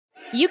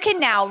You can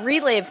now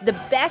relive the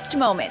best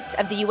moments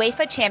of the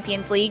UEFA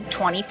Champions League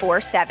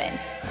 24/7.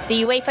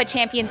 The UEFA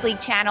Champions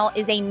League channel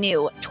is a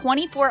new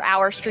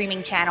 24-hour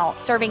streaming channel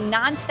serving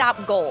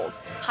nonstop goals,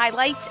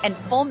 highlights, and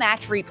full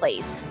match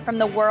replays from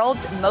the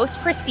world's most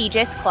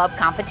prestigious club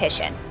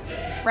competition.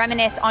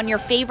 Reminisce on your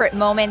favorite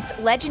moments,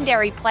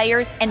 legendary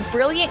players, and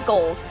brilliant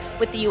goals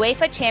with the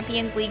UEFA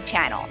Champions League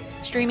channel,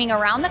 streaming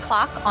around the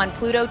clock on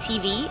Pluto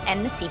TV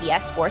and the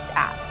CBS Sports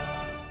app.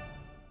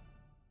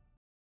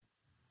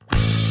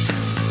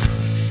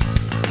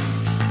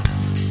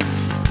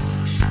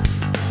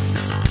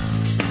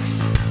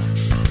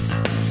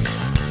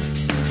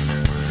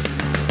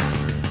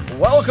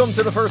 Welcome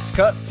to the First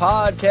Cut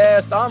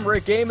Podcast. I'm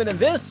Rick Gaiman, and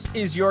this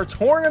is your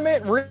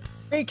tournament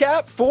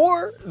recap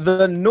for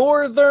the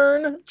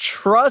Northern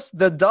Trust,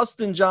 the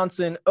Dustin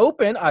Johnson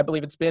Open. I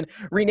believe it's been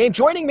renamed.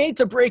 Joining me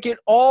to break it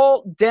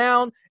all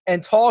down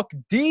and talk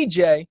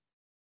DJ,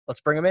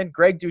 let's bring him in,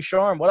 Greg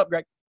Ducharme. What up,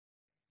 Greg?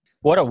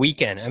 What a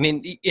weekend. I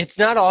mean, it's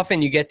not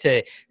often you get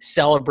to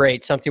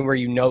celebrate something where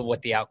you know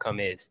what the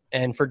outcome is.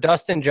 And for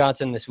Dustin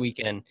Johnson this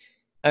weekend,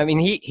 I mean,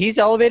 he's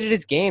elevated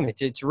his game.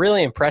 It's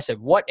really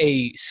impressive. What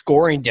a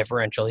scoring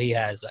differential he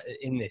has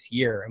in this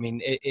year. I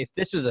mean, if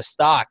this was a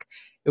stock,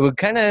 it would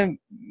kind of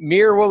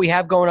mirror what we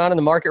have going on in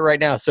the market right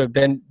now. So it's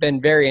been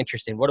very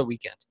interesting. What a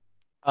weekend.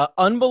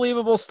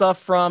 Unbelievable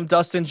stuff from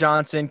Dustin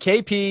Johnson,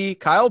 KP,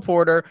 Kyle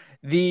Porter.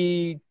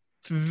 The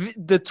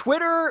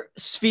Twitter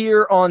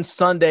sphere on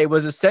Sunday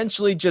was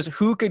essentially just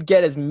who could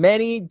get as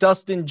many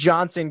Dustin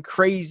Johnson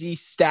crazy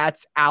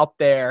stats out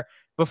there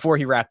before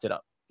he wrapped it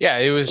up. Yeah,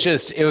 it was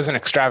an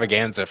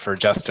extravaganza for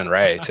Justin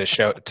Ray to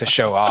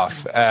show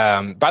off.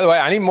 By the way,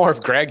 I need more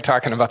of Greg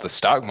talking about the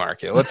stock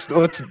market. Let's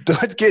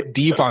get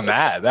deep on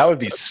that. That would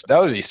be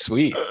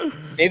sweet.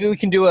 Maybe we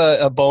can do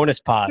a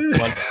bonus pod.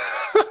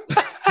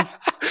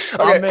 Okay,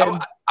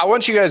 I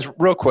want you guys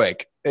real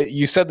quick.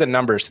 You said the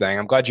numbers thing.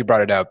 I'm glad you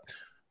brought it up.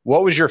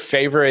 What was your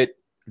favorite?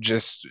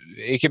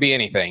 It could be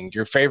anything.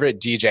 Your favorite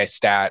DJ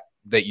stat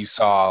that you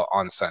saw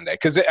on Sunday?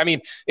 Because I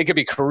mean, it could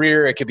be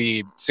career, it could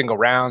be single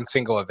round,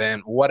 single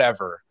event,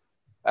 whatever.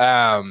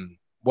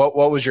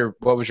 What was your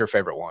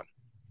favorite one?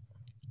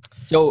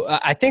 So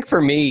I think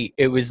for me,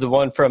 it was the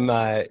one from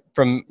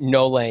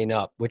No Laying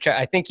Up, which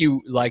I think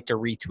you liked or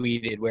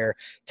retweeted, where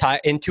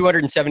in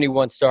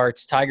 271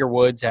 starts, Tiger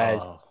Woods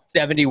has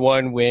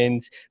 71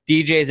 wins,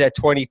 DJ's at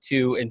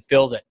 22, and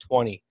Phil's at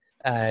 20.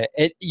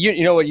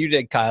 You know what you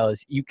did, Kyle,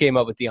 is you came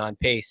up with the on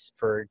pace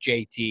for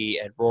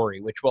JT and Rory,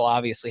 which will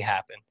obviously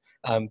happen.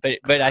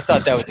 But I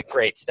thought that was a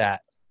great stat.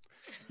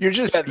 You're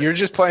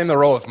just playing the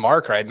role of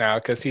Mark right now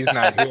because he's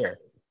not here.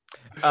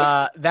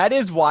 That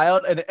is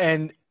wild,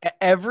 and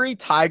every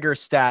Tiger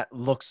stat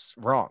looks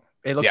wrong.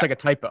 It looks like a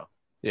typo.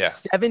 Yeah,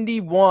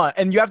 71,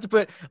 and you have to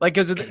put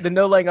because the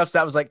no laying up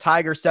stat was like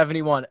Tiger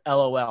 71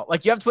 LOL.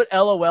 Like you have to put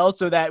LOL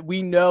so that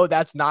we know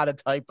that's not a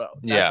typo.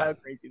 That's how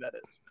crazy that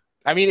is.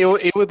 I mean,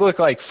 it would look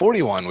like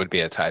 41 would be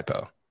a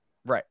typo.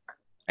 Right.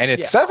 And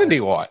it's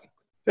 71.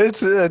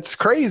 It's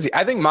crazy.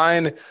 I think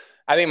my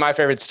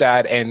favorite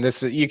stat, and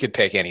this, you could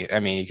pick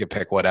you could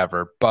pick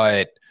whatever,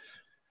 but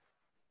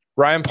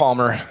Ryan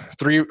Palmer,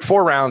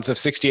 4 rounds of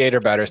 68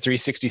 or better,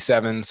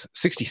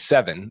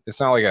 67.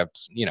 It's not like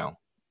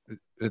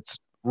it's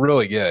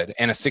really good.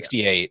 And a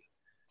 68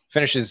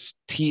 finishes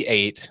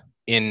T8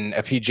 in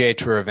a PGA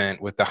Tour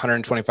event with the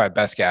 125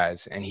 best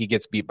guys, and he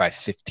gets beat by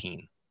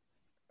 15.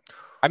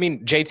 I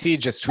mean, JT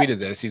just tweeted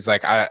this. He's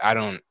like, I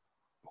don't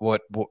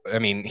 – I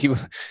mean,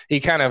 he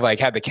kind of like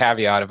had the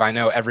caveat of, I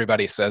know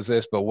everybody says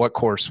this, but what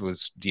course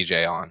was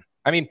DJ on?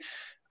 I mean,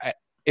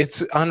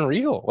 it's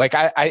unreal. Like,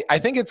 I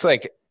think it's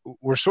like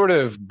we're sort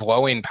of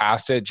blowing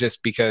past it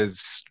just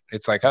because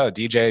it's like, oh,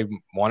 DJ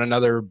won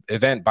another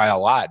event by a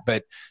lot.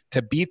 But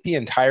to beat the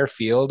entire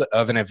field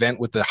of an event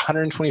with the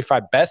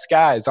 125 best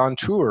guys on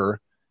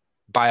tour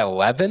by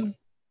 11,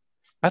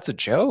 that's a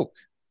joke.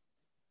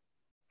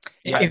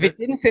 Yeah, if it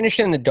didn't finish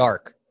in the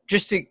dark,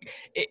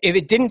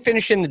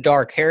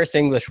 Harris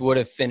English would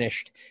have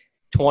finished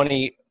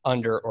 20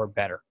 under or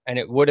better, and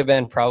it would have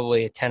been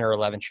probably a 10 or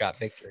 11 shot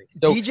victory.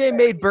 So DJ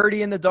made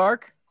birdie in the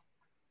dark.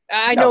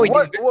 I know he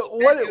did.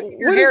 What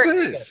is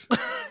this?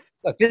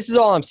 Look, this is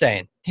all I'm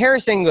saying.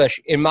 Harris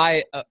English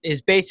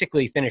is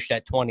basically finished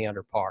at 20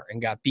 under par and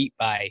got beat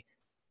by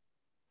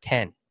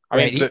 10. I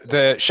mean,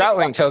 the shot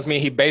link tells me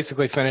he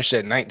basically finished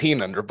at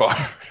 19 under par.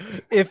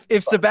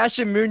 If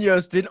Sebastian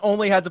Munoz didn't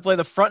only have to play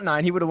the front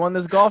 9, he would have won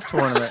this golf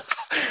tournament.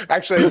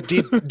 Actually,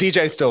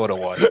 DJ still would have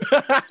won.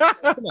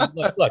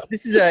 Look,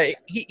 this is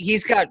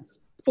he's got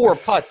 4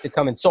 putts to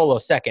come in solo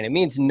second. It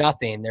means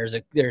nothing.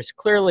 There's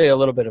clearly a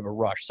little bit of a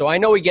rush. So I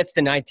know he gets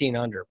to 19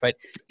 under, but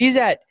he's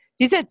at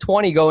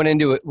 20 going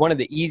into one of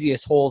the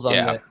easiest holes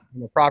on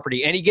the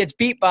property, and he gets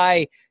beat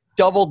by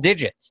double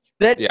digits.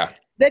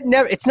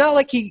 It's not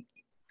like he.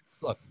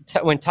 Look,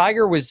 when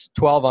Tiger was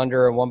 12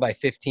 under and won by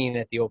 15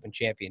 at the Open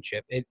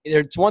Championship,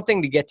 it's one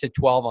thing to get to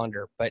 12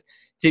 under, but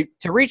to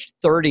reach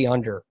 30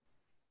 under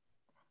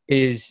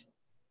is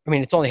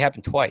mean, it's only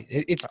happened twice.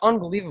 It's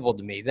unbelievable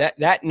to me.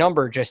 That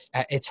number just,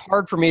 it's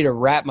hard for me to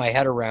wrap my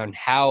head around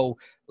how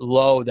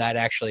low that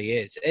actually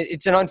is.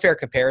 It's an unfair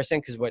comparison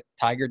because what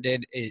Tiger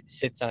did, it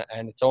sits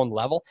on its own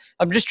level.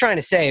 I'm just trying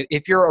to say,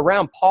 if you're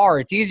around par,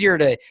 it's easier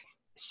to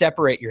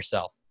separate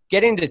yourself.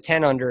 Getting to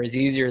 10 under is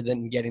easier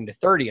than getting to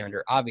 30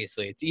 under,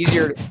 obviously. It's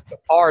easier to make a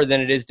par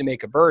than it is to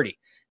make a birdie.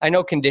 I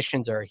know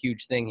conditions are a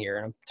huge thing here,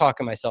 and I'm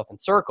talking myself in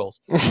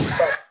circles.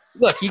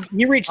 Look,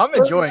 he reached I'm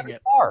enjoying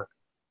it. Par.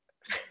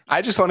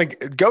 I just want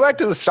to go back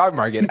to the stock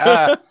market.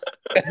 I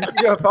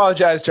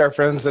apologize to our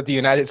friends at the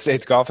United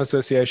States Golf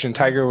Association.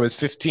 Tiger was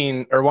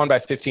 15 or won by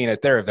 15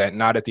 at their event,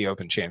 not at the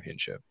Open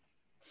Championship.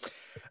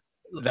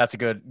 That's a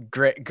good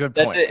point,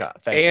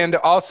 Scott. Thank and you.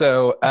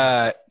 Also,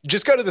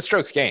 just go to the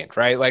strokes gained,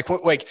 right? Like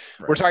Right.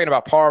 We're talking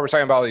about par. We're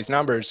talking about all these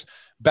numbers.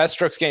 Best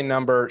strokes gained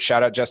number,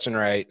 shout out Justin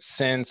Ray,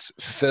 since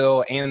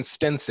Phil and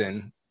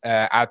Stinson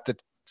at the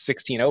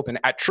 16 Open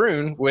at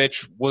Troon,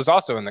 which was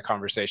also in the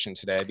conversation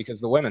today because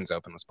the Women's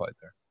Open was played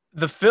there.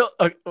 The Phil,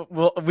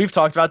 well, we've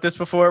talked about this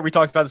before. We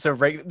talked about this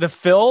over. The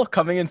Phil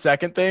coming in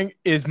second thing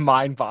is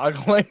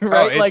mind-boggling,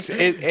 right? Oh,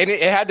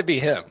 it had to be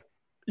him.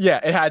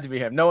 Yeah, it had to be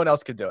him. No one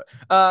else could do it.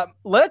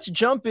 Let's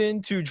jump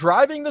into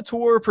driving the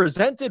tour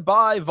presented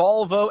by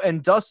Volvo,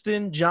 and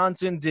Dustin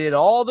Johnson did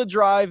all the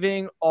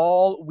driving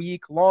all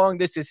week long.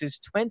 This is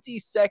his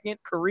 22nd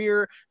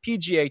career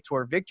PGA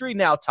Tour victory,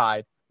 now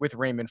tied with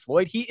Raymond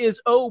Floyd. He is,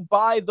 oh,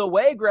 by the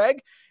way, Greg,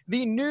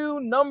 the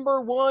new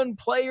 #1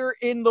 player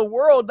in the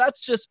world.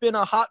 That's just been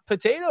a hot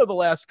potato the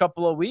last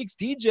couple of weeks.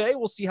 DJ,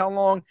 we'll see how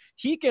long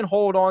he can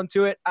hold on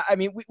to it. I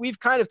mean, we've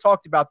kind of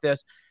talked about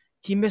this.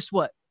 He missed,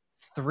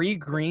 3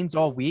 greens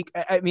all week?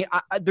 I mean,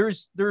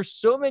 there's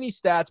so many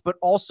stats, but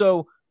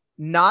also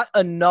not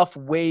enough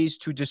ways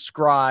to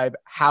describe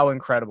how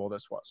incredible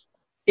this was.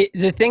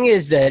 The thing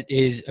is that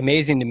is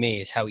amazing to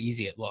me is how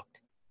easy it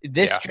looked.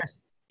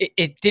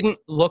 It didn't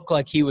look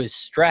like he was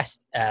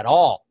stressed at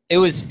all. It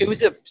was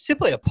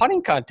simply a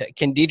putting contest.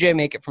 Can DJ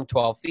make it from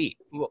 12 feet?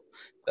 Well,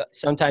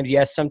 sometimes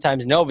yes,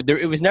 sometimes no. But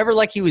it was never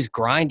like he was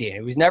grinding.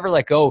 It was never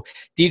like, oh,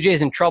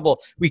 DJ's in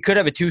trouble. We could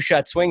have a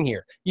 2-shot swing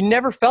here. You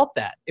never felt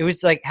that. It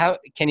was like, how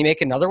can he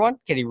make another one?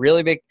 Can he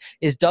really make?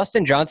 Is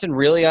Dustin Johnson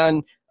really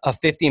on a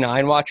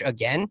 59 watch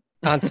again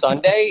on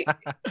Sunday? I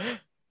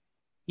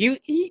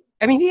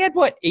mean, he had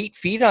 8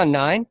 feet on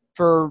 9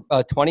 for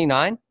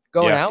 29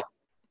 going out.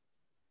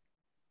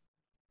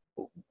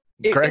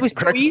 Greg's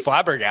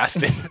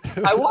flabbergasted.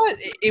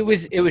 It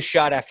was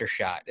shot after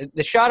shot.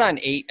 The shot on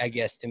 8, I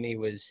guess, to me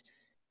was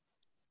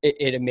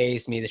it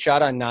amazed me. The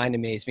shot on 9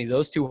 amazed me.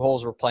 Those 2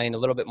 holes were playing a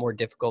little bit more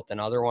difficult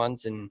than other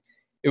ones, and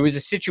it was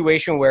a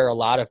situation where a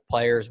lot of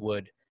players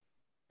would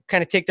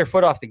kind of take their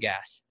foot off the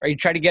gas, or you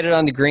try to get it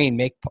on the green.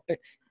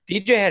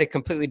 DJ had a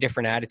completely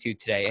different attitude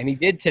today, and he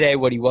did today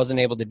what he wasn't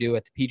able to do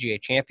at the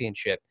PGA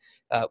Championship,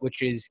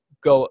 which is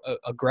go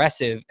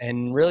aggressive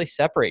and really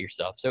separate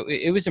yourself. So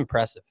it was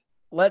impressive.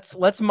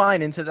 Let's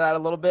mine into that a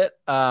little bit.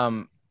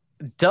 KP,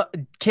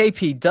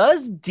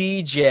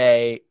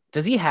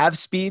 does he have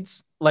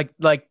speeds?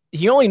 Like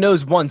he only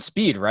knows one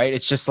speed, right?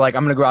 It's just like,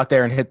 I'm going to go out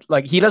there and hit,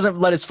 like, he doesn't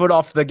let his foot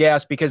off the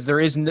gas because there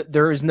is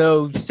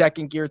no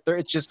second gear, third.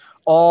 It's just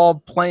all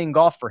playing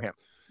golf for him,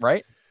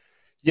 right?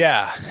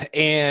 Yeah.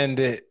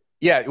 And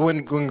yeah,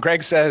 when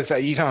Greg says,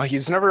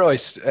 he's never really,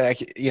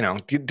 you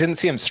didn't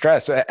see him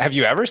stress. Have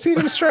you ever seen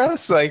him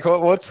stress? Like,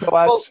 what's the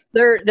last?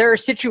 Well, there are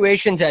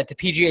situations at the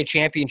PGA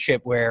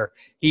Championship where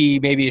he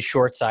maybe is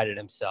short-sighted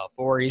himself,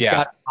 or he's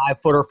got a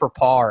 5-footer for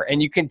par,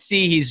 and you can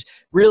see he's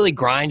really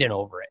grinding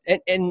over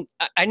it. And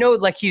I know,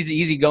 like, he's an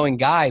easygoing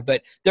guy,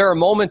 but there are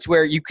moments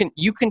where you can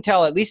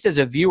tell, at least as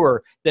a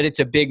viewer, that it's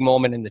a big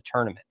moment in the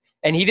tournament,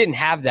 and he didn't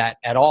have that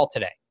at all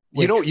today.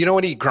 You know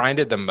what he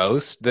grinded the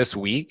most this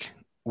week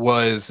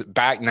was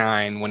back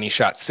 9 when he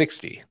shot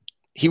 60.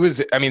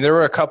 There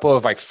were a couple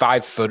of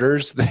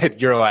 5-footers that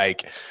you're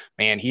like,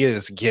 man, he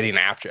is getting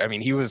after. I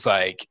mean, he was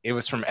like, it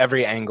was from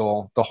every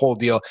angle, the whole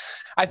deal.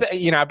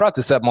 I brought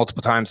this up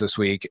multiple times this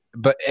week,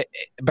 but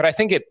I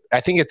think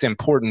it's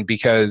important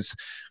because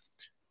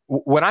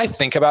when I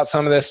think about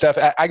some of this stuff,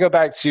 I go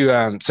back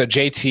to so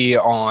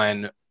JT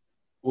on,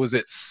 was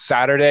it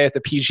Saturday at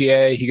the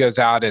PGA? He goes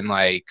out and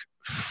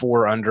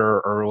 4 under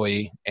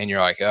early, and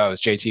you're like, oh,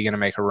 is JT going to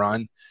make a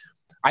run?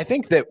 I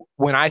think that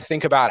when I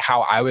think about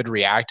how I would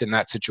react in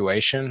that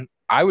situation,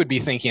 I would be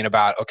thinking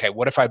about, okay,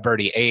 what if I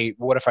birdie 8?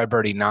 What if I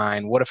birdie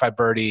 9? What if I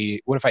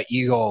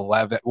eagle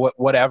 11?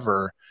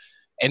 Whatever.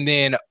 And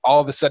then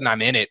all of a sudden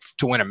I'm in it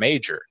to win a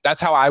major. That's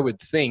how I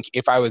would think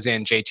if I was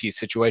in JT's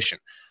situation.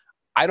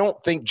 I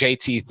don't think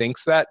JT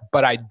thinks that,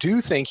 but I do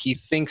think he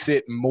thinks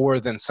it more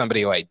than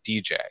somebody like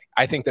DJ.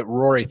 I think that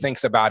Rory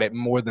thinks about it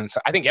more than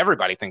 – I think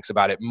everybody thinks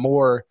about it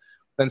more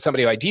than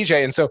somebody like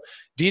DJ. And so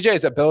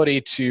DJ's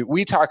ability to –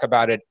 we talk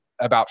about it,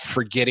 about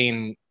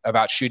forgetting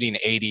about shooting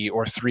 80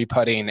 or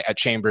 3-putting at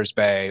Chambers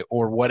Bay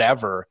or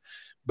whatever,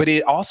 but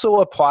it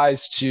also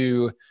applies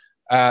to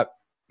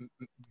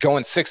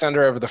going 6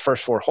 under over the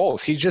first 4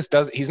 holes.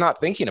 He's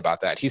not thinking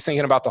about that. He's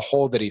thinking about the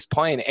hole that he's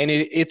playing, and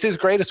it's his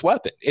greatest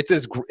weapon.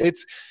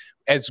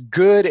 as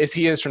good as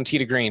he is from tee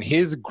to green,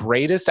 his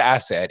greatest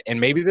asset, and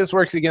maybe this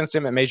works against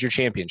him at major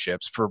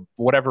championships for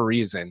whatever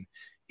reason,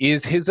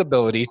 is his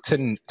ability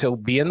to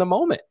be in the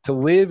moment, to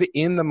live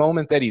in the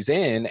moment that he's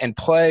in and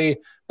play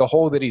the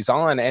hole that he's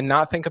on and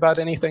not think about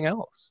anything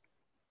else.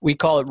 We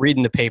call it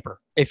reading the paper.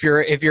 If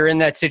you're in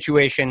that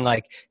situation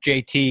like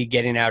JT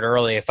getting out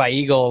early, if I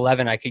eagle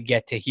 11, I could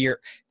get to here.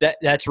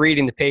 That's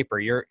reading the paper.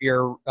 You're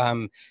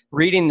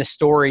reading the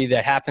story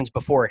that happens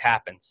before it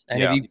happens.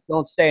 And if you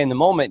don't stay in the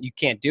moment, you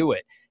can't do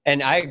it.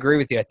 And I agree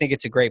with you. I think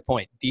it's a great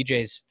point.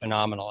 DJ's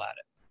phenomenal at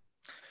it.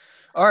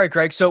 All right,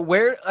 Greg. So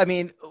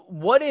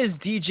what is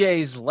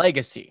DJ's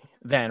legacy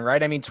then,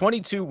 right? I mean,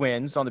 22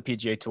 wins on the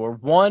PGA Tour,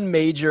 1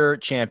 major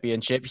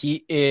championship.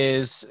 He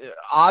is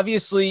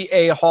obviously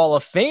a Hall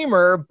of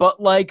Famer,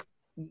 but like,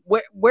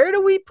 where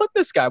do we put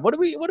this guy? What do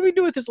we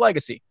do with his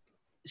legacy?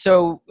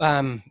 So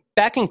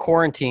back in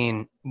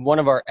quarantine, one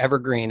of our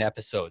evergreen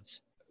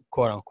episodes,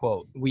 quote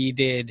unquote, we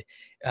did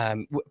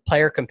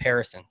player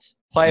comparisons.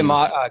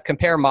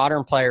 Compare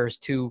modern players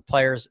to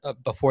players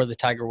before the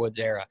Tiger Woods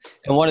era.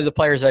 And one of the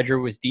players I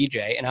drew was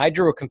DJ, and I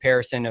drew a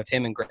comparison of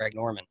him and Greg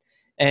Norman.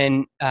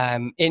 And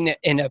in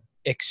an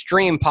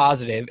extreme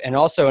positive and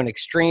also an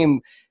extreme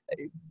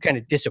kind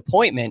of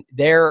disappointment,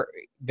 they're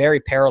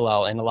very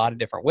parallel in a lot of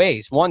different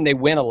ways. One, they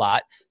win a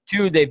lot.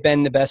 Two, they've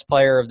been the best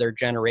player of their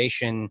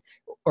generation,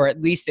 or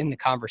at least in the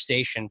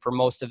conversation for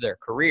most of their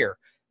career.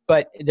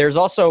 But there's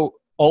also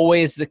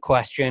always the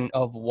question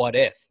of what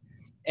if.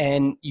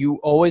 And you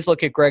always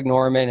look at Greg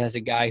Norman as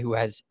a guy who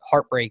has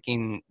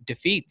heartbreaking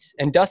defeats.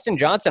 And Dustin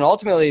Johnson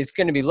ultimately is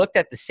going to be looked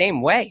at the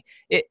same way.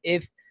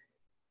 If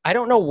I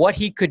don't know what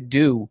he could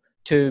do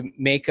to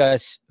make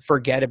us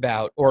forget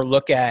about or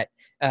look at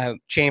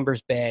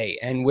Chambers Bay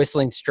and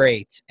Whistling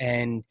Straits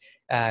and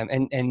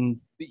the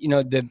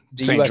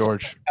St. US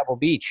George, Pebble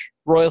Beach,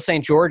 Royal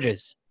St.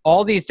 George's,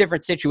 all these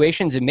different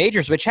situations in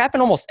majors, which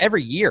happen almost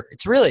every year.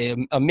 It's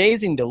really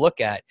amazing to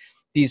look at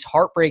these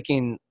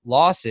heartbreaking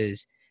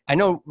losses. I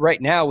know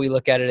right now we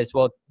look at it as,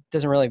 well,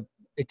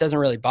 it doesn't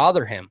really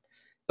bother him,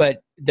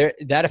 but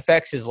that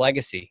affects his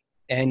legacy.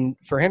 And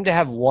for him to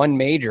have 1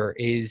 major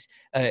is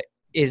a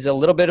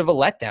little bit of a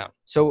letdown.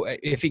 So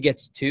if he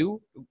gets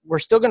 2, we're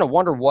still going to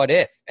wonder what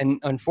if. And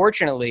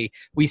unfortunately,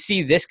 we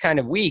see this kind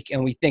of week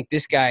and we think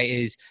this guy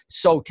is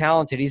so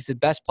talented. He's the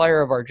best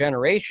player of our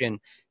generation.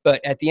 But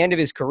at the end of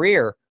his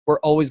career, we're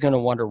always going to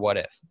wonder what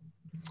if.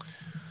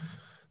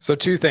 So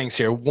 2 things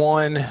here.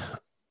 1,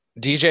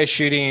 DJ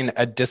shooting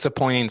a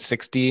disappointing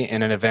 60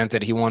 in an event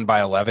that he won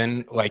by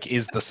 11, like,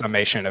 is the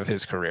summation of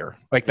his career.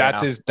 Like,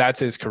 that's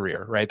his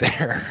career right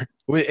there.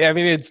 I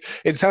mean,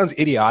 it sounds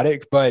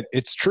idiotic, but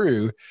it's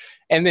true.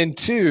 And then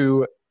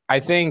 2, I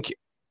think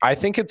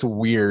it's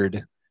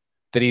weird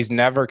that he's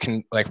never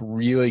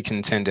really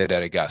contended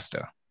at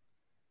Augusta,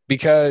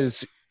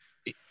 because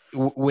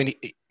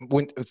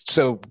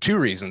so 2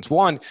 reasons.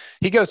 1,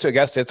 he goes to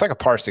Augusta, it's like a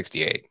par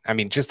 68. I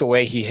mean, just the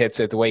way he hits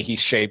it, the way he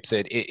shapes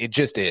it, it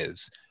just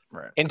is.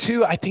 Right. And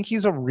 2, I think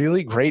he's a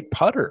really great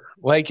putter.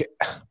 Like,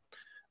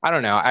 I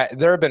don't know.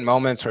 There have been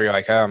moments where you're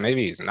like, oh,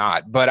 maybe he's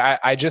not. But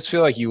I just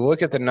feel like you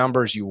look at the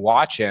numbers, you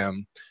watch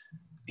him,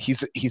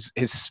 his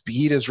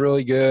speed is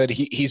really good.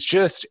 He's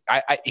just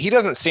he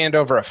doesn't stand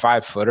over a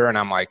 5-footer and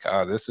I'm like,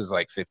 oh, this is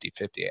like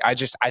 50-50.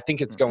 I think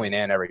it's going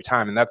in every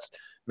time. And that's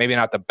maybe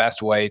not the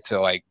best way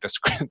to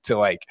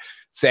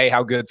say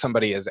how good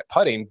somebody is at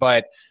putting,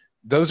 but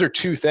those are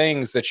 2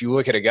 things that you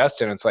look at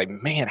Augusta and it's like,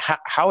 man,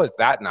 how has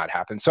that not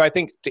happened? So I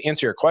think, to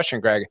answer your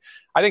question, Greg,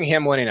 I think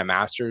him winning a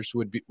Masters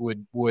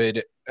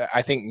would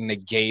I think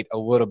negate a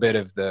little bit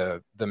of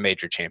the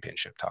major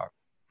championship talk.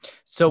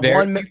 So do you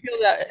feel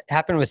that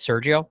happened with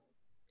Sergio?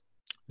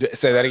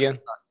 Say that again.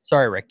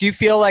 Sorry, Rick. Do you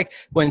feel like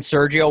when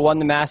Sergio won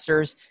the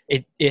Masters,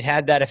 it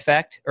had that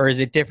effect, or is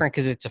it different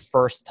because it's a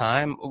first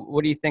time?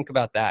 What do you think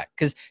about that?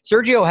 Because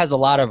Sergio has a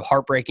lot of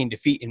heartbreaking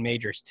defeat in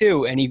majors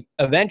too, and he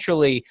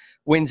eventually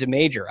wins a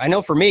major. I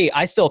know for me,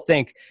 I still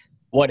think,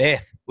 what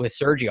if with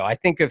Sergio? I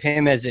think of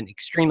him as an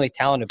extremely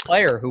talented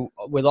player who,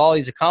 with all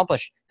he's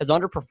accomplished, has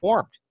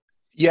underperformed.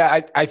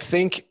 Yeah, I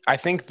think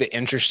the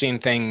interesting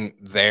thing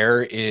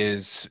there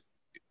is,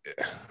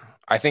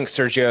 I think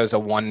Sergio is a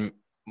one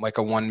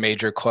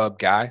major club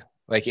guy.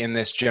 Like, in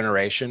this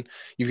generation,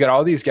 you've got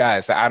all these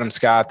guys, the Adam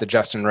Scott, the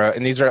Justin Rose,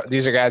 and these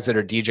are guys that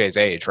are DJ's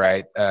age,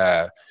 right?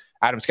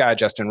 Adam Scott,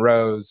 Justin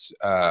Rose,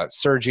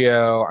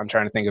 Sergio. I'm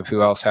trying to think of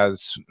who else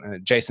has.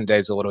 Jason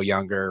Day's a little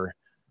younger.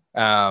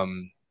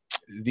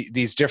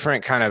 These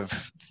different kind of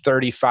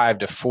 35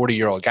 to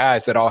 40-year-old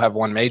guys that all have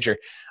 1 major.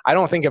 I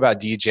don't think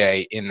about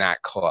DJ in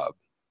that club.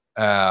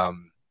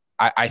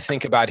 I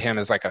think about him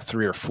as like a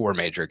 3 or 4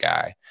 major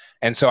guy.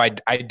 And so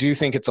I do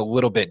think it's a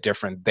little bit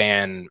different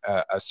than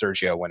a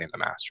Sergio winning the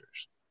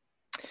Masters.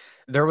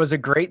 There was a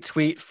great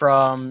tweet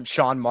from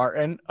Sean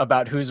Martin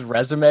about whose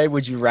resume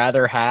would you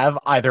rather have,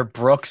 either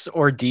Brooks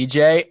or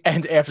DJ.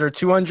 And after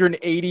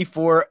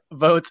 284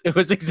 votes, it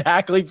was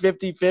exactly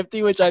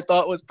 50-50, which I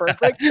thought was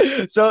perfect.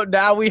 So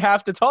now we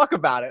have to talk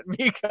about it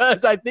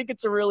because I think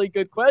it's a really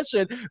good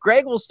question.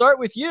 Greg, we'll start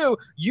with you.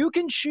 You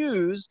can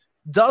choose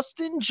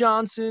Dustin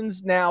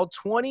Johnson's now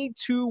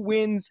 22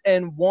 wins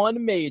and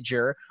 1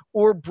 major,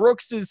 or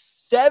Brooks's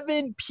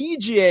 7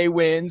 PGA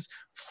wins,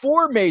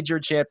 4 major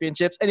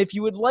championships. And if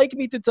you would like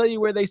me to tell you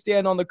where they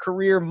stand on the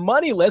career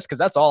money list, because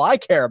that's all I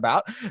care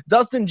about,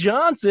 Dustin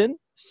Johnson,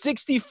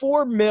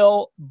 64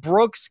 mil,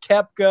 Brooks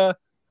Koepka,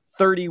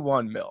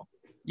 31 mil.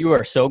 You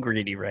are so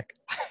greedy, Rick.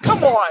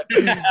 Come on.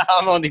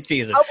 I'm only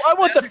teasing. I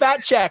want the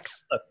fat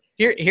checks. Look,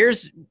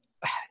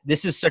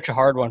 this is such a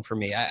hard one for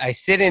me. I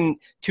sit in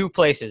 2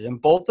 places,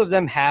 and both of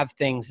them have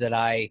things that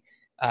I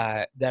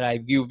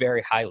view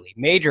very highly.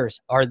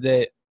 Majors are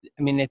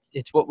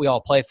it's what we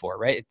all play for,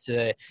 right? It's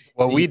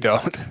we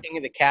don't. King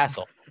of the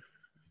castle.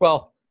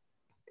 Well,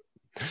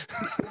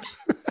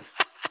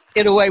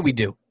 in a way, we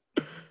do.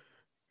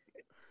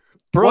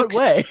 Brooks,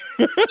 what way?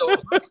 So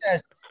Brooks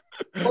has.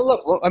 Well,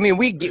 look.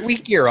 We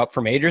gear up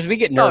for majors. We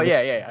get nervous.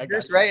 Oh yeah. I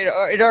guess right.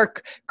 In our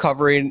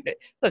covering,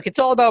 look, it's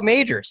all about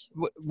majors.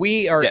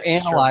 We are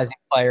analyzing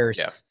players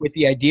with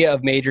the idea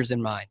of majors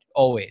in mind.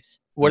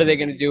 Always. What are they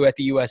going to do at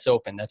the U.S.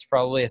 Open? That's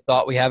probably a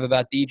thought we have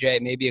about DJ.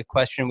 Maybe a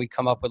question we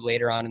come up with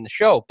later on in the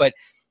show. But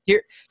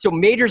so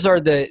majors are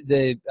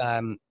the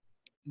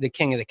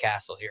king of the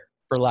castle here,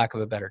 for lack of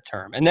a better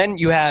term. And then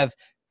you have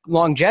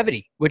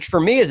longevity, which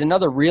for me is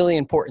another really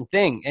important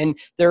thing. And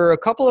there are a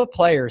couple of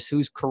players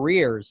whose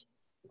careers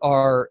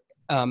are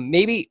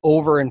maybe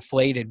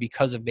overinflated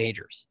because of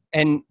majors.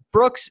 And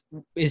Brooks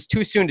is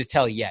too soon to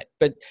tell yet.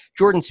 But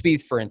Jordan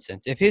Spieth, for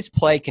instance, if his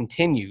play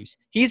continues,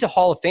 he's a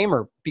Hall of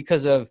Famer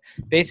because of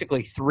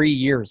basically 3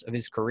 years of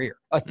his career.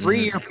 A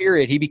 3-year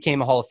period, he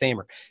became a Hall of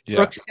Famer. Yeah.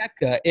 Brooks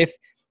Koepka,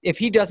 if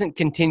he doesn't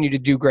continue to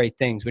do great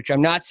things, which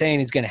I'm not saying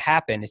is going to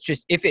happen, it's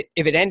just if it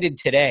ended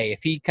today,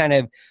 if he kind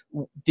of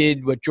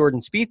did what Jordan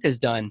Spieth has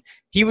done,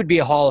 he would be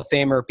a Hall of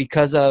Famer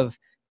because of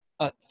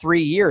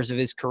 3 years of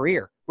his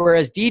career.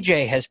 Whereas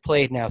DJ has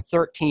played now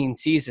 13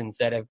 seasons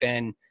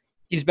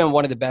he's been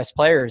one of the best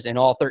players in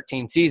all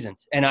 13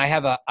 seasons. And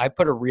I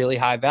put a really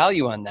high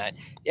value on that.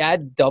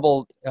 Add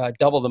double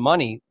the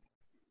money.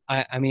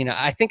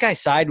 I think I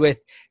side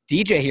with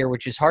DJ here,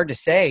 which is hard to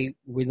say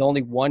with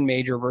only 1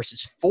 major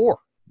versus 4.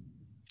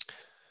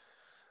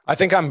 I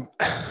think I'm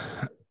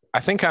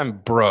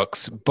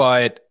Brooks,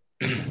 but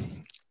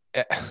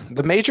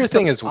the major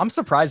thing is I'm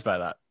surprised by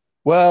that.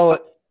 Well,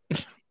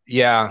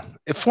 yeah,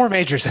 4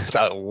 majors is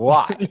a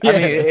lot.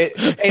 Yeah,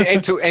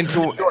 and to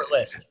short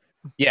list.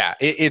 Yeah,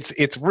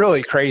 it's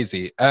really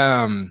crazy.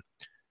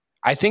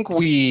 I think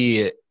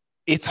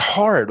it's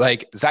hard.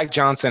 Like Zach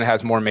Johnson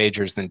has more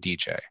majors than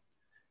DJ.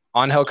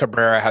 Angel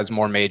Cabrera has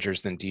more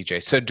majors than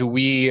DJ. So do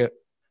we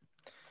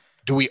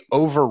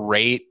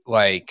overrate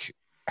like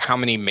how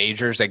many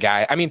majors a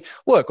guy? I mean,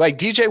 look, like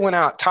DJ went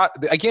out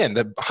again,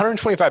 the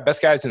 125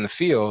 best guys in the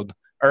field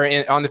or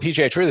on the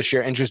PGA Tour this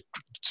year and just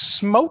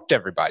smoked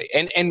everybody.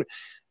 And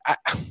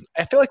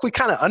I feel like we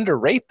kind of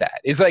underrate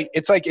that. Is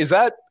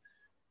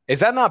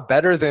that not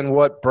better than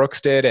what Brooks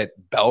did at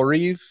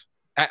Bellerive?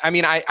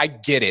 I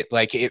get it.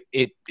 Like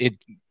it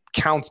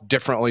counts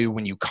differently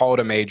when you call it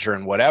a major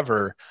and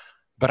whatever.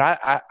 But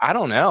I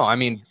don't know. I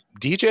mean,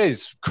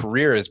 DJ's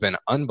career has been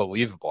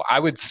unbelievable. I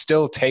would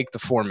still take the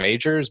 4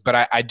 majors,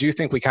 but I do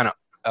think we kind of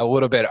a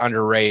little bit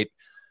underrate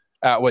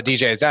what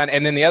DJ has done.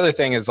 And then the other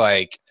thing is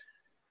like,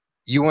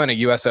 you win a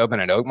U.S. Open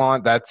at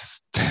Oakmont.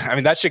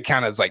 That should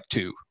count as like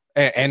 2.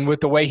 And with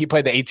the way he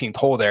played the 18th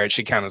hole there, it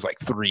should count as like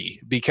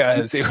 3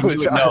 because it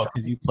was because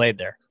you played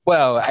there.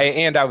 Well,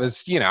 I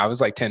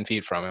was like 10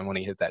 feet from him when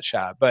he hit that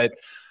shot. But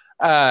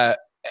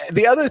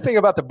the other thing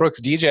about the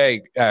Brooks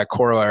DJ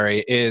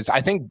corollary is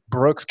I think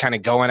Brooks kind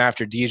of going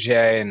after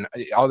DJ and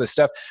all this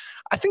stuff.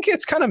 I think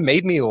it's kind of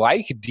made me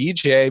like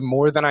DJ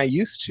more than I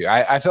used to.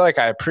 I feel like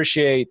I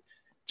appreciate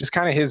just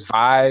kind of his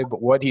vibe,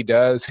 what he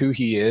does, who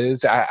he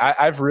is.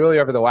 I've really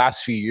over the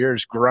last few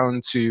years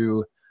grown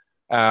to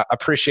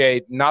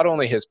appreciate not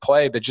only his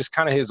play, but just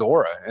kind of his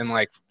aura and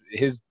like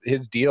his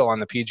deal on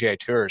the PGA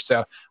Tour.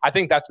 So I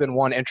think that's been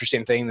one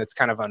interesting thing that's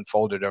kind of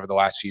unfolded over the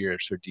last few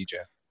years for DJ.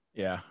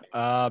 Yeah.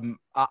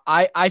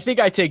 I think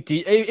I take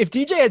if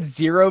DJ had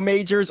 0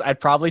 majors, I'd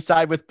probably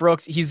side with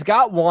Brooks. He's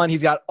got 1.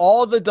 He's got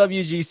all the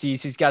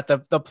WGCs. He's got the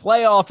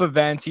playoff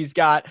events. He's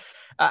got,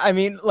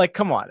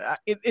 come on.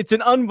 It's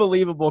an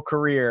unbelievable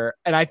career.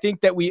 And I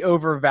think that we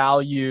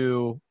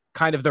overvalue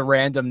kind of the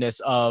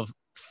randomness of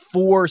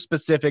 4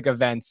 specific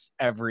events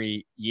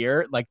every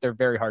year. Like they're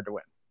very hard to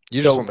win.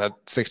 You just want that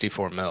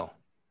 64 mil.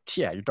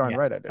 Yeah, you're darn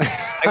right I do.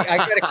 I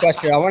got a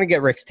question. I want to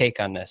get Rick's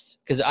take on this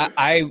because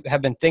I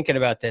have been thinking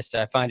about this.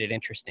 I find it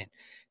interesting.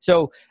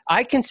 So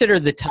I consider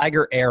the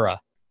Tiger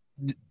era,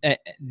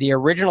 the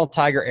original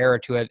Tiger era,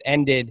 to have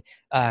ended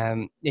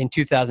in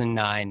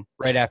 2009,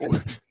 right after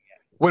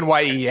when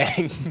Y.E.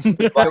 Yang.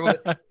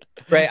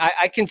 Right.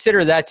 I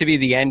consider that to be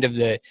the end of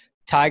the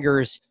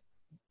Tiger's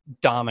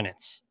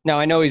dominance. Now,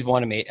 I know he's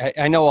won a major.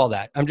 I know all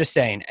that. I'm just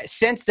saying,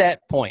 since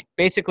that point,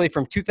 basically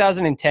from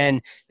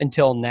 2010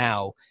 until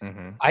now,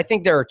 I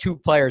think there are 2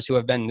 players who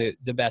have been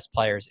the best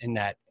players in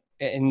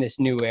this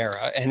new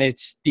era, and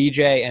it's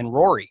DJ and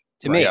Rory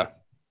to me. Yeah.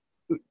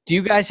 do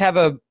you guys have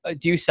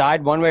do you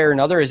side one way or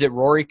another? Is it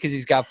Rory because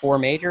he's got 4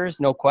 majors,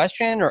 no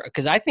question? Or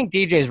because I think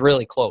DJ is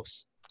really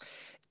close.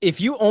 If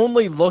you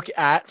only look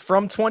at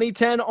from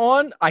 2010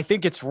 on, I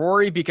think it's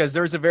Rory because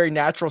there's a very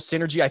natural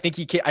synergy. I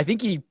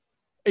think he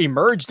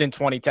emerged in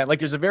 2010. Like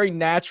there's a very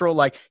natural,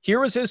 like here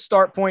was his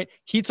start point.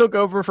 He took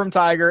over from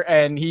Tiger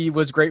and he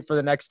was great for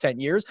the next 10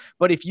 years.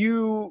 But if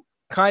you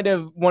kind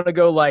of want to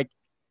go like,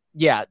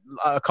 yeah,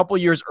 a couple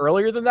years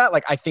earlier than that,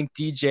 like I think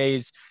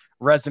DJ's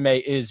resume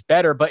is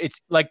better, but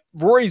it's like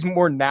Rory's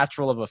more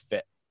natural of a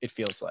fit, it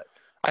feels like.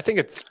 I think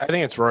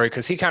it's Rory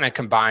because he kind of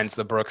combines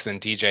the Brooks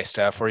and DJ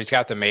stuff where he's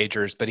got the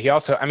majors, but he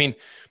also, I mean,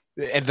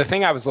 the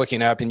thing I was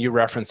looking up, and you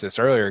referenced this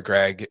earlier,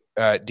 Greg,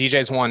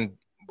 DJ's won,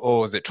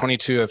 was it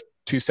 22 of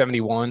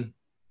 271?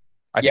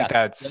 I think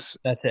that's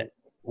it.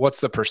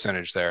 What's the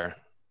percentage there?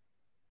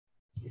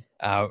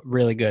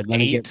 Really good. Let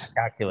me get the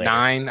calculator.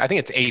 9. I think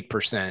it's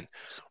 8%.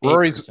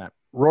 8%.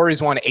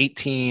 Rory's won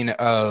 18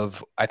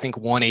 of, I think,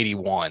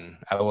 181.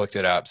 I looked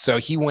it up. So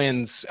he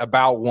wins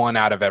about 1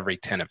 out of every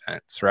 10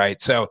 events, right?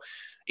 So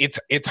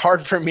it's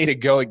hard for me to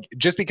go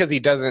just because he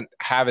doesn't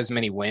have as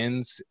many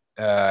wins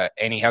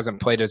and he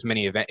hasn't played as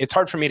many events. It's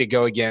hard for me to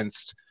go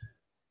against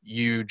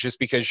you just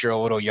because you're a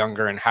little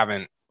younger and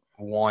haven't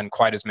won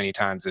quite as many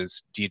times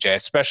as DJ,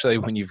 especially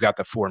when you've got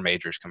the 4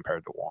 majors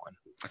compared to 1.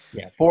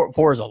 Yeah,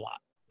 four is a lot.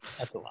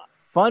 That's a lot.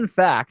 Fun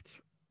fact.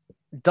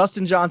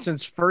 Dustin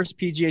Johnson's first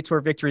PGA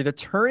Tour victory, the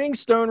Turning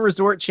Stone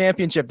Resort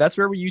Championship. That's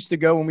where we used to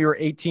go when we were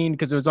 18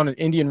 because it was on an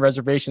Indian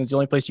reservation. It's the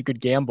only place you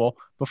could gamble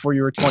before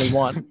you were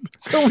 21.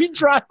 So we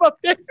drive up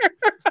there.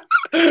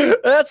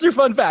 That's your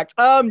fun fact.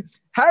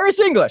 Harris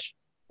English.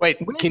 Wait,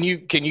 can you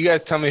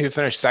guys tell me who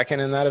finished second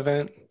in that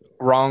event?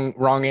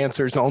 Wrong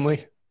answers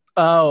only.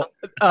 Oh,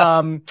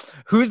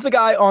 who's the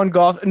guy on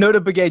golf? Nota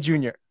Begay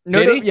Jr.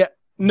 Did he? Yeah.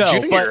 No,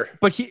 Junior.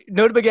 but he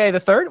Nota Begay the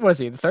third. What is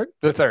he? The third?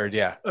 The third,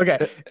 yeah. Okay.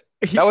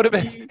 That would have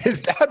been his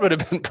dad would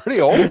have been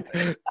pretty old.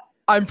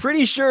 I'm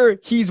pretty sure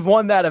he's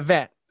won that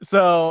event.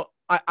 So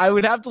I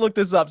would have to look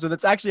this up. So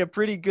that's actually a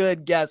pretty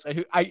good guess.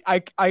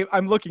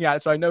 I'm looking at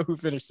it, so I know who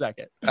finished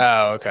second.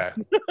 Oh, okay.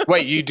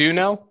 Wait, you do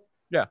know?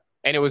 Yeah.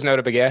 And it was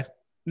Nota Begay?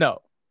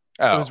 No.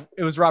 Oh.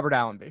 It was Robert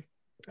Allenby.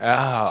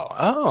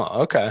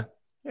 Oh, okay.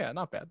 Yeah,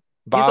 not bad.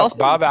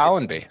 Bob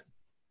Allenby.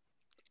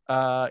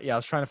 Yeah, I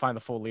was trying to find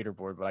the full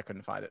leaderboard, but I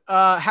couldn't find it.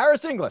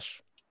 Harris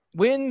English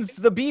wins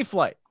the B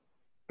flight.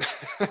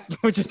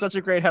 Which is such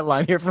a great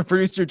headline here from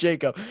producer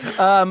Jacob.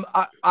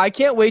 I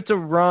can't wait to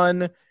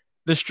run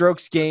the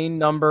strokes gain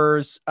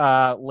numbers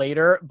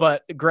later,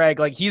 but Greg,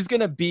 like he's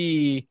gonna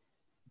be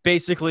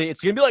basically,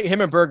 it's gonna be like him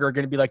and Berger are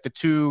gonna be like the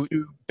two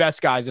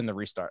best guys in the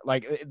restart.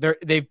 Like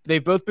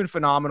they've both been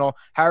phenomenal.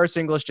 Harris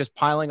English just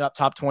piling up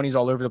top 20s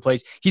all over the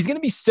place. He's gonna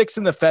be 6th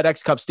in the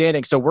FedEx Cup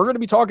standing, so we're gonna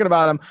be talking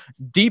about him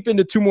deep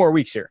into 2 more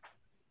weeks here.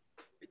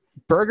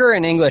 Berger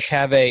and English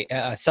have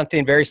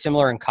something very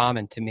similar in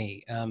common to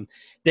me.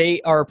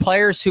 They are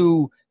players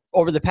who,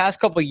 over the past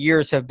couple of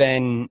years, have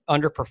been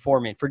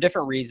underperforming for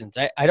different reasons.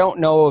 I don't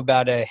know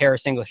about a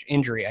Harris English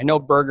injury. I know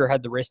Berger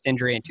had the wrist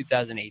injury in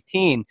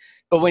 2018,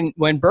 but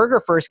when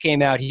Berger first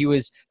came out, he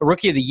was a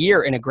Rookie of the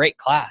Year in a great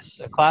class,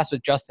 a class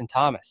with Justin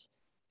Thomas.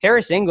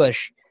 Harris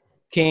English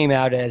came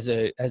out as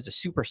a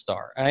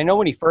superstar. And I know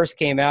when he first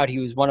came out, he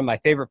was one of my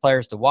favorite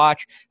players to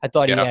watch. I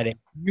thought he had a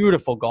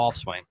beautiful golf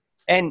swing.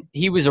 And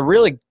he was a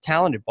really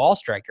talented ball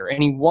striker,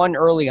 and he won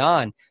early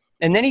on.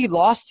 And then he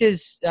lost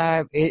his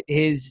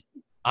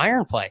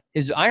iron play.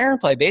 His iron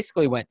play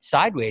basically went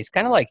sideways,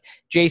 kind of like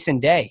Jason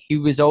Day. He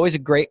was always a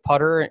great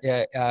putter,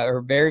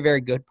 or very,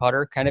 very good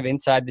putter, kind of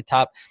inside the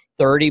top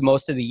 30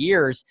 most of the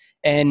years.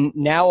 And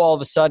now all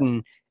of a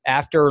sudden,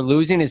 after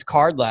losing his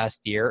card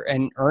last year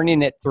and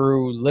earning it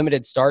through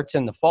limited starts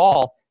in the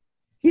fall,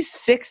 he's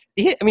 6th.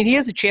 He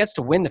has a chance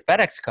to win the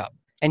FedEx Cup.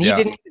 And he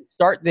didn't even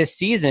start this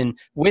season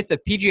with a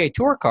PGA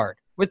Tour card,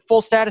 with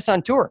full status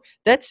on tour.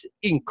 That's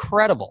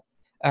incredible,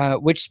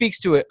 which speaks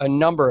to a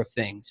number of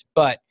things.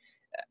 But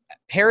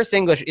Harris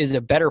English is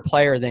a better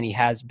player than he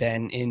has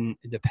been in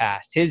the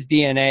past. His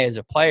DNA as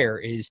a player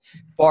is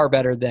far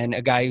better than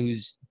a guy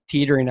who's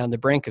teetering on the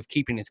brink of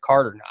keeping his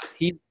card or not.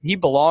 He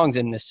belongs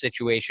in this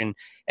situation,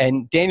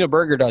 and Daniel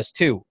Berger does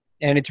too.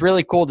 And it's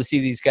really cool to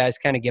see these guys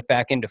kind of get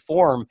back into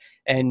form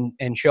and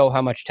show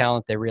how much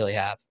talent they really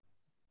have.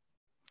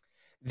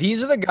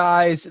 These are the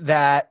guys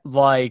that,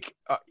 like,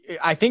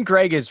 I think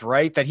Greg is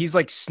right that he's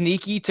like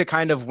sneaky to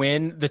kind of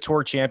win the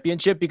Tour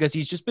Championship because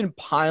he's just been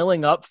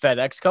piling up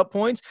FedEx Cup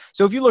points.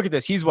 So if you look at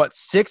this, he's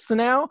 6th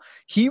now.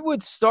 He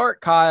would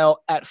start,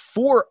 Kyle, at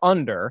 4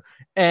 under.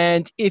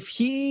 And if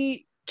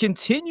he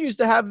continues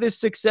to have this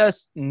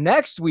success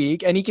next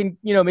week and he can,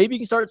 maybe he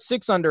can start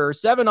 6 under or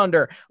 7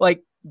 under,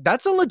 like,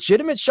 that's a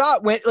legitimate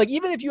shot. When, like,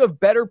 even if you have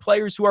better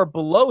players who are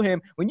below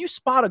him, when you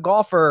spot a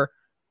golfer,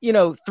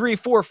 3,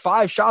 4,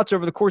 5 shots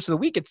over the course of the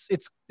week,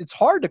 it's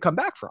hard to come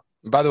back from.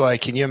 By the way,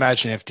 can you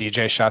imagine if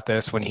DJ shot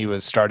this when he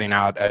was starting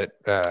out at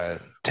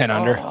 10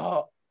 under?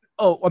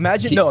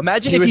 Imagine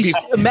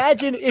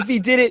if he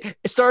did it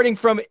starting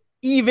from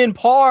even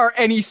par,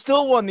 and he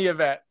still won the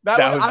event.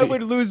 I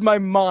would lose my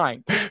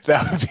mind.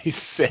 That would be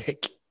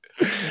sick.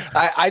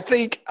 I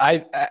think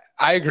I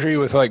agree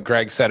with what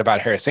Greg said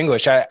about Harris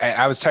English.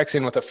 I was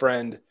texting with a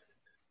friend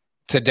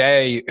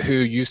today who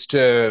used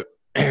to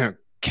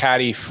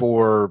caddy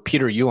for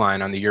Peter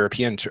Uihlein on the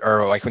European tour,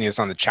 or like when he was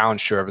on the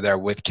Challenge Tour over there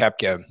with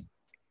Koepka.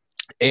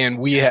 And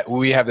we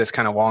have this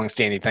kind of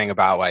long-standing thing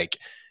about like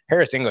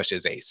Harris English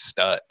is a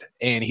stud,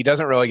 and he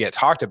doesn't really get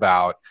talked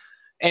about.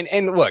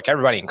 And look,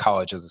 everybody in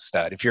college is a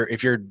stud.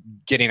 If you're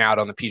getting out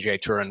on the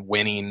PGA Tour and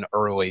winning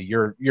early,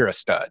 you're a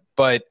stud.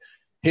 But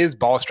his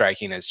ball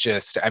striking is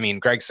just, I mean,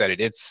 Greg said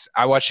it.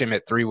 I watched him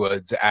at Three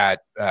Woods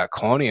at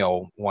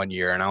Colonial one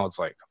year, and I was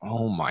like,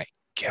 oh my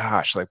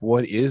gosh, like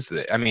what is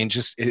this? I mean,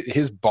 just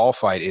his ball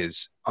flight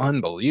is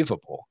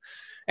unbelievable.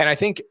 And I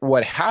think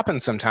what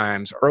happens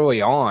sometimes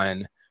early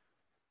on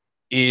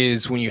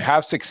is when you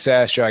have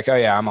success, you're like, oh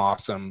yeah, I'm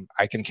awesome,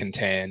 I can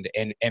contend.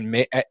 And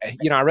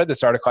I read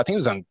this article, I think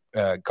it was on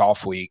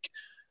Golf Week.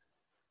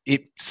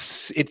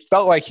 It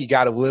felt like he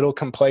got a little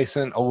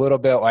complacent, a little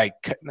bit like,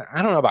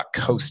 I don't know about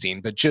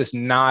coasting, but just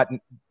not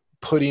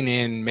putting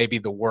in maybe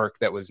the work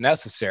that was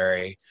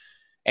necessary.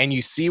 And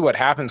you see what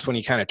happens when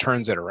he kind of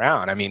turns it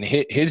around. I mean,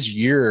 his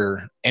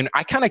year, and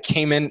I kind of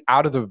came into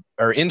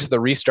the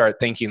restart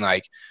thinking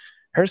like,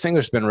 Harris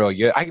English has been really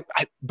good.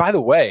 By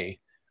the way,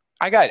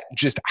 I got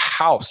just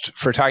housed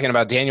for talking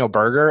about Daniel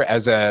Berger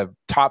as a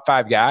top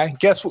 5 guy.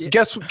 Guess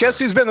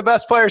who's been the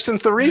best player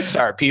since the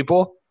restart,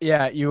 people?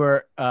 Yeah, you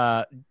were.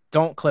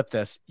 Don't clip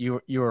this.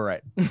 You were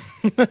right.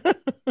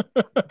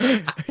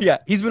 Yeah,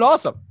 he's been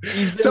awesome.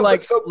 He's been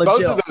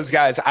both of those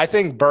guys. I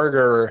think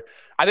both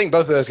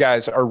of those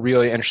guys are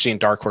really interesting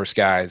dark horse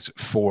guys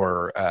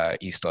for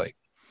East Lake.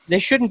 They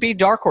shouldn't be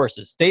dark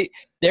horses.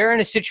 They're in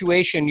a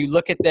situation. You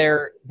look at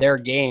their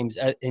games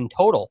in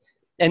total,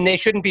 and they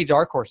shouldn't be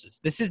dark horses.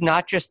 This is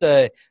not just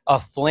a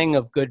fling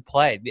of good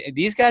play.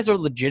 These guys are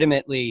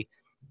legitimately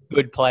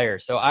good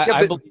players. So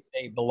I believe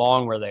they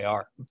belong where they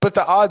are. But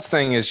the odds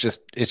thing is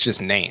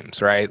just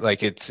names, right?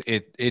 Like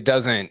it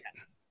doesn't,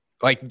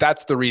 like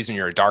that's the reason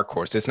you're a dark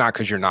horse. It's not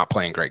because you're not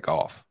playing great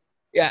golf.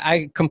 Yeah,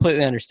 I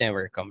completely understand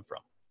where you're coming from.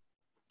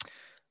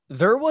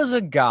 There was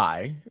a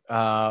guy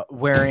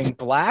wearing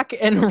black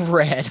and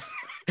red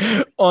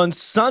on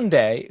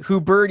Sunday who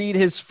birdied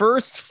his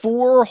first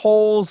 4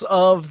 holes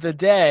of the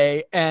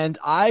day, and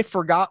I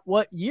forgot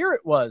what year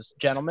it was,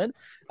 gentlemen,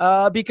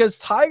 because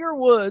Tiger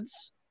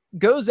Woods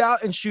goes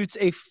out and shoots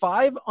a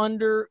 5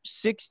 under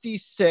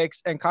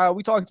 66. And Kyle,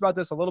 we talked about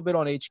this a little bit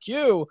on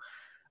HQ.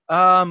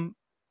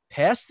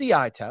 Passed the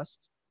eye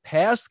test,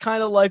 passed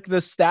kind of like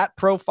the stat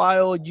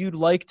profile you'd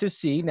like to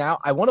see. Now,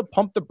 I want to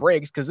pump the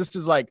brakes because this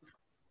is like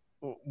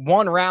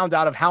one round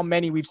out of how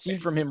many we've seen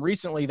from him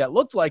recently that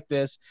looked like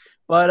this.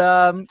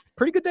 But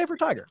pretty good day for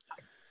Tiger.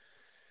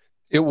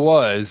 It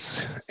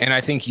was. And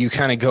I think you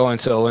kind of go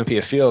into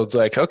Olympia Fields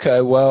like, okay,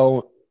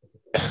 well –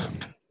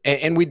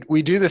 and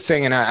we do this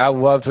thing, and I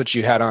loved what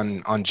you had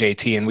on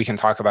JT, and we can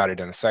talk about it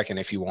in a second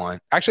if you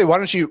want. Actually, why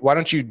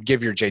don't you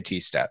give your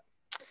JT stat?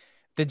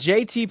 The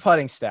JT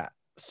putting stat.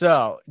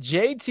 So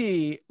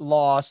JT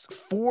lost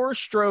 4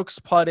 strokes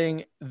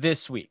putting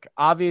this week.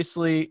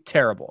 Obviously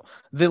terrible.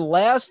 The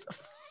last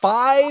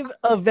 5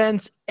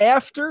 events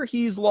after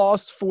he's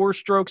lost 4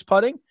 strokes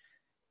putting,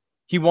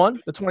 he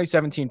won the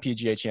 2017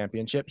 PGA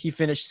Championship. He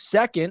finished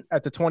 2nd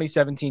at the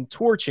 2017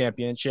 Tour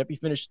Championship. He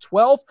finished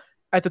 12th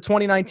at the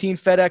 2019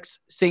 FedEx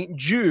St.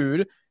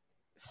 Jude,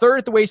 3rd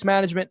at the Waste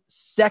Management,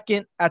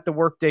 2nd at the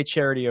Workday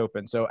Charity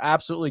Open. So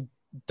absolutely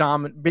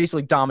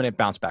dominant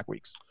bounce back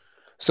weeks.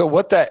 So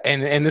what that,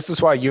 and this is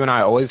why you and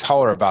I always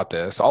holler about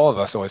this, all of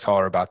us always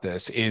holler about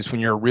this, is when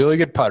you're a really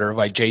good putter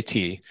like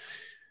JT,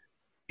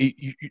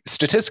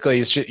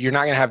 statistically, you're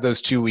not going to have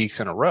those 2 weeks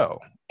in a row.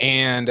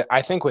 And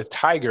I think with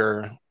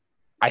Tiger,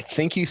 I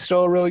think he's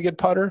still a really good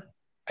putter.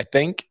 I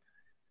think.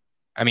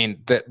 I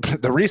mean,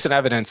 the recent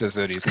evidence is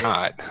that he's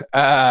not.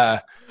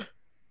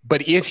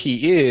 But if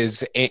he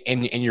is,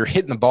 and you're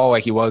hitting the ball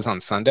like he was on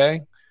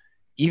Sunday,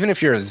 even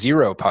if you're a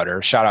 0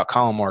 putter, shout out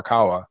Colin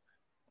Morikawa,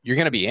 you're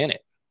going to be in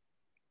it,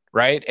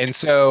 right? And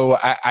so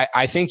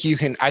I think you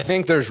can. I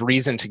think there's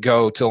reason to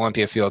go to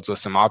Olympia Fields with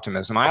some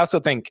optimism. I also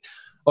think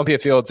Olympia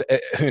Fields.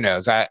 Who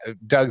knows?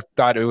 Doug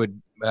thought it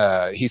would.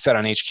 He said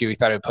on HQ he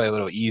thought it would play a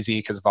little easy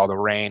because of all the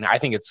rain. I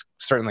think it's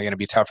certainly going to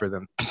be tougher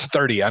than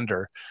 30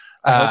 under.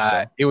 I hope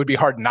so. It would be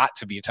hard not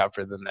to be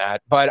tougher than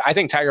that. But I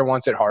think Tiger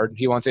wants it hard.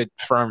 He wants it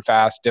firm,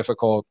 fast,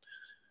 difficult.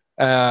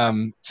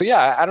 So,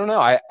 yeah, I don't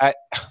know.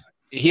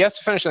 He has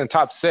to finish in the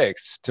top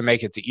 6 to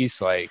make it to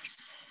East Lake.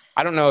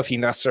 I don't know if he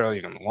necessarily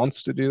even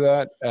wants to do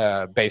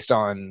that based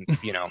on,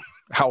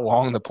 how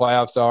long the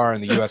playoffs are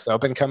and the U.S.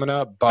 Open coming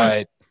up.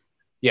 But,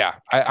 yeah,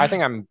 I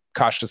think I'm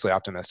cautiously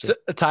optimistic.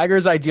 So,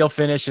 Tiger's ideal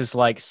finish is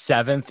like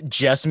 7th,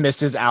 just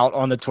misses out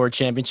on the Tour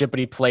Championship, but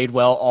he played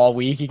well all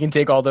week. He can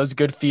take all those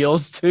good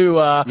feels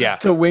to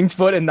Winged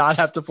Foot and not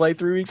have to play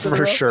 3 weeks in a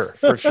row.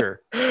 For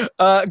sure.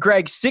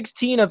 Greg,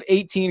 16 of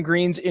 18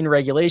 greens in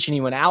regulation.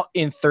 He went out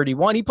in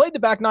 31. He played the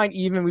back 9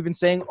 even. We've been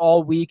saying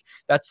all week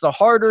that's the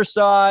harder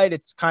side.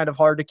 It's kind of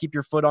hard to keep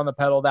your foot on the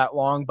pedal that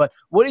long. But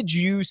what did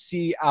you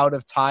see out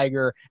of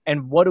Tiger,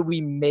 and what do we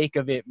make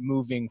of it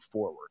moving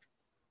forward?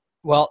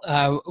 Well,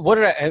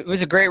 it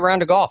was a great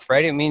round of golf,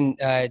 right? I mean,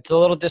 it's a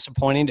little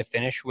disappointing to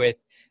finish with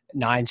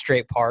 9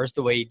 straight pars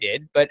the way he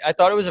did, but I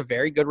thought it was a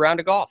very good round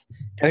of golf.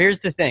 Now, here's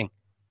the thing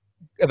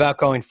about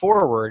going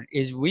forward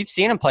is we've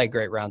seen him play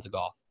great rounds of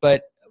golf,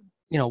 but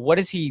what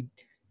is he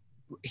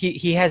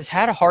has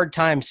had a hard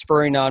time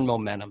spurring on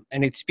momentum,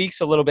 and it speaks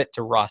a little bit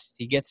to rust.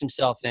 He gets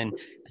himself in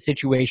a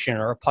situation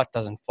or a putt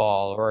doesn't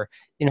fall, or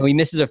he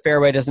misses a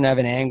fairway, doesn't have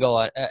an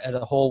angle at a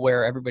hole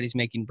where everybody's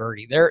making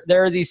birdie. There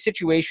are these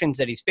situations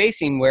that he's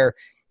facing where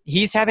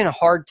he's having a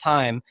hard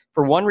time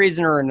for one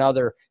reason or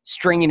another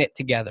stringing it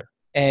together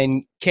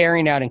and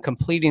carrying out and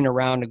completing a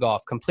round of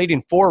golf,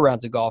 completing 4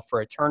 rounds of golf for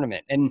a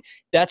tournament. And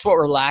that's what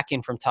we're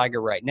lacking from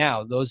Tiger right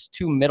now. Those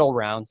 2 middle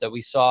rounds that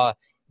we saw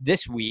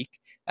this week,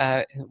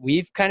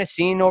 we've kind of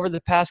seen over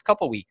the past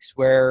couple weeks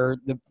where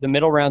the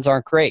middle rounds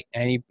aren't great.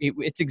 And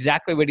it's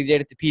exactly what he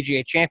did at the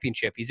PGA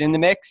Championship. He's in the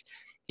mix.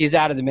 He's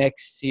out of the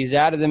mix. He's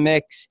out of the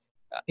mix.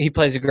 He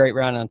plays a great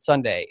round on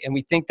Sunday. And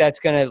we think that's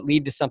going to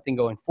lead to something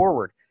going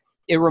forward.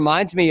 It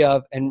reminds me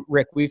of, and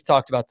Rick, we've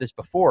talked about this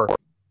before,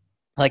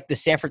 like the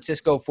San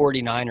Francisco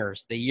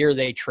 49ers, the year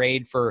they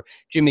trade for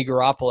Jimmy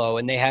Garoppolo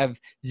and they have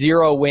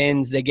 0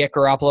 wins. They get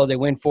Garoppolo, they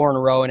win 4 in a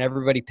row, and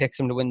everybody picks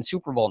them to win the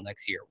Super Bowl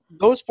next year.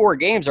 Those 4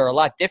 games are a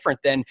lot different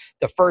than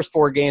the first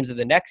 4 games of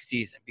the next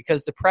season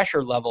because the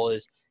pressure level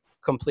is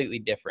completely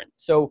different.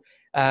 So,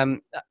 I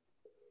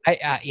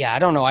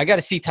don't know. I got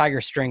to see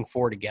Tiger string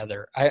 4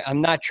 together.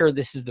 I'm not sure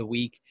this is the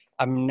week.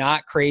 I'm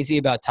not crazy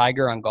about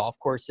Tiger on golf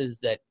courses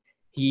that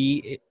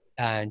he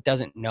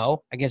doesn't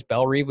know. I guess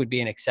Bellerive would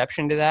be an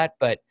exception to that.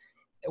 But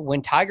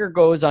when Tiger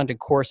goes onto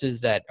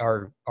courses that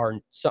are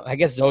I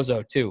guess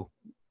Zozo too.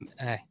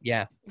 I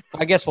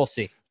guess we'll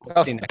see.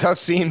 Tough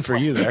scene for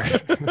you there.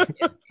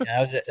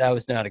 That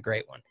was not a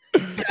great one.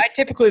 But I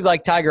typically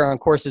like Tiger on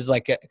courses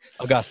like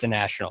Augusta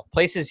National,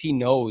 places he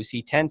knows.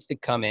 He tends to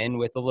come in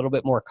with a little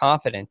bit more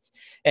confidence,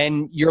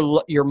 and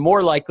you're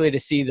more likely to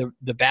see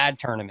the bad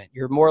tournament.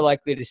 You're more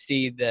likely to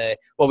see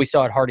what we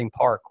saw at Harding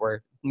Park,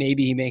 where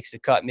maybe he makes a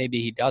cut, maybe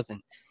he doesn't,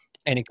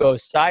 and it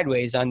goes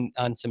sideways on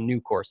some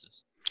new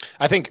courses.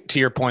 I think to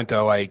your point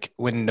though, like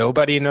when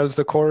nobody knows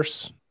the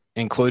course,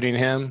 including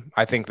him,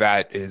 I think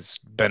that is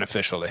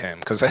beneficial to him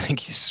because I think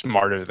he's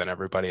smarter than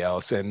everybody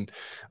else and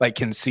like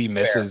can see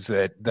misses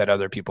that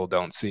other people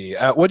don't see.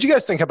 What do you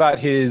guys think about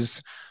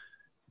his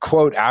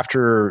quote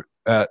after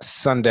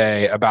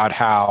Sunday about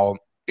how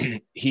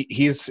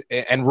he's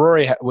and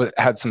Rory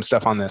had some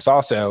stuff on this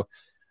also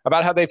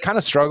about how they've kind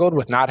of struggled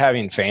with not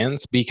having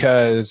fans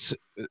because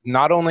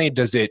not only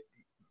does it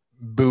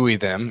buoy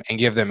them and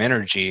give them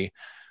energy,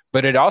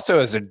 but it also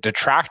is a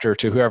detractor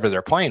to whoever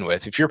they're playing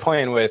with. If you're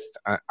playing with,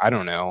 I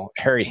don't know,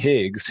 Harry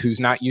Higgs, who's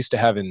not used to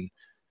having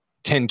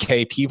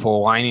 10K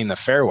people lining the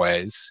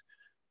fairways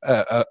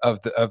of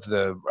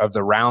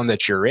the round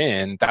that you're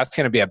in, that's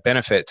going to be a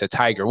benefit to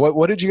Tiger.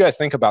 What did you guys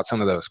think about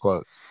some of those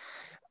quotes?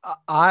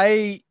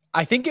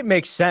 I think it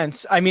makes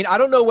sense. I mean, I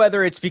don't know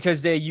whether it's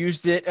because they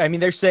used it. I mean,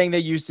 they're saying they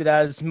used it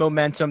as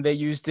momentum. They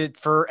used it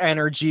for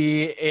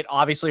energy. It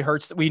obviously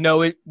hurts. We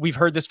know it. We've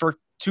heard this for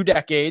 2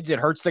 decades. It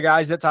hurts the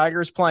guys that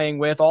Tiger is playing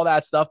with, all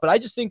that stuff. But I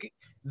just think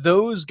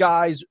those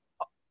guys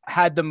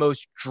had the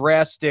most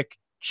drastic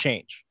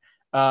change.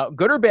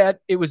 Good or bad,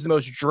 it was the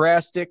most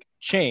drastic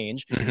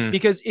change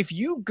because if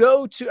you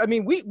go to, I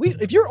mean,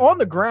 if you're on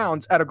the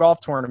grounds at a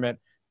golf tournament,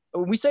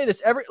 we say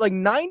this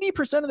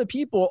 90% of the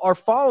people are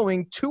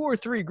following 2 or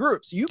 3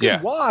 groups. You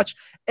can watch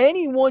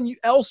anyone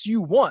else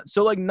you want.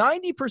 So like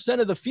 90%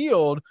 of the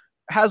field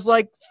has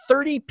like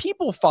 30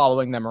 people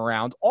following them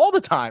around all the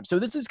time. So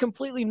this is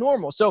completely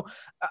normal. So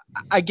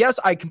I guess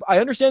I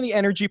understand the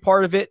energy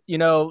part of it,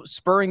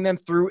 spurring them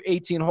through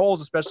 18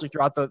 holes, especially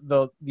throughout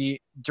the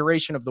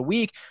duration of the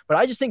week. But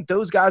I just think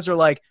those guys are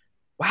like,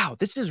 wow,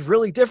 this is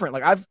really different.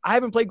 Like I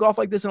haven't played golf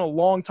like this in a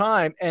long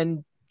time,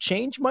 and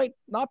change might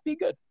not be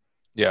good.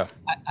 Yeah.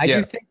 I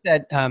do think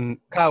that,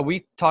 Kyle,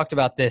 we talked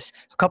about this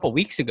a couple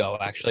weeks ago,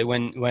 actually,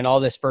 when all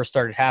this first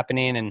started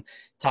happening and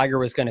Tiger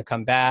was going to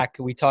come back.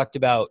 We talked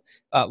about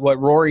what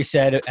Rory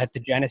said at the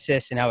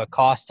Genesis and how it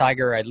cost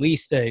Tiger at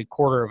least a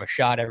quarter of a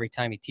shot every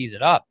time he tees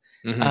it up.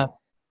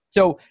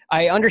 So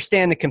I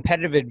understand the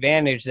competitive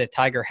advantage that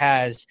Tiger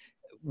has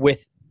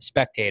with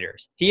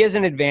spectators. He has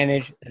an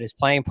advantage that his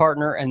playing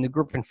partner and the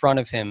group in front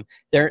of him,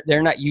 they're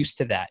not used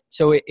to that.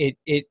 So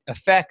it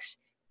affects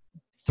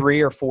 3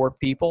 or 4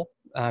 people.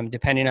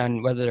 Depending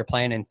on whether they're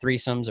playing in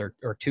threesomes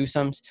or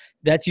twosomes,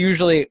 that's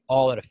usually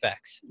all it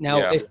affects.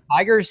 Now, if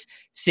Tiger's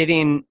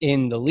sitting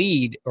in the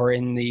lead or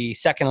in the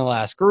second to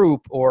last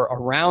group or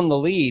around the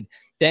lead,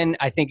 then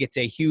I think it's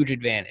a huge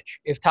advantage.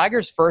 If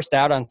Tiger's first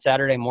out on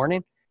Saturday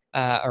morning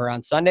or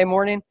on Sunday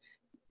morning,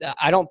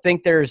 I don't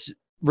think there's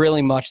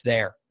really much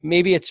there.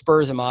 Maybe it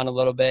spurs him on a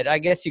little bit. I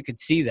guess you could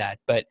see that,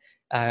 but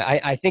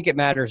I think it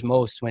matters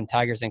most when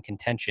Tiger's in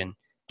contention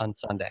on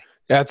Sunday.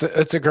 Yeah,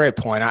 it's a great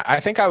point. I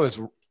think I was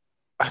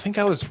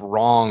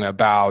wrong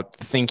about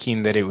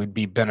thinking that it would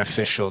be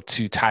beneficial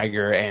to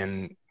Tiger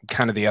and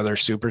kind of the other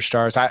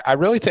superstars. I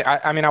really think,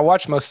 I mean, I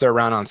watched most of their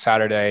round on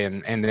Saturday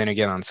and then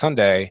again on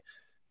Sunday,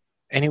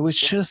 and it was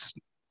just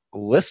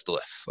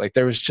listless. Like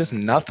there was just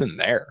nothing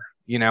there,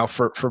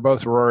 for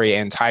both Rory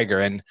and Tiger.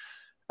 And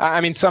I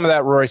mean, some of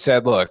that Rory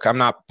said, look, I'm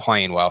not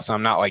playing well, so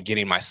I'm not like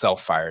getting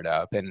myself fired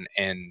up. And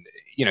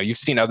you've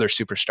seen other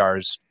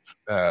superstars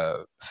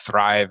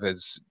thrive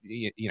as,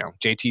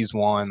 JT's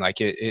won.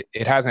 Like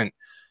it hasn't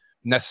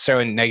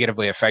necessarily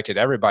negatively affected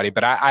everybody,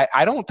 but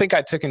I don't think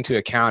I took into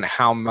account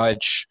how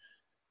much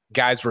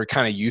guys were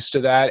kind of used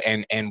to that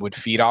and would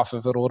feed off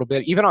of it a little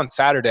bit. Even on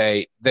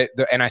Saturday,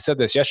 and I said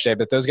this yesterday,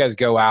 but those guys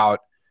go out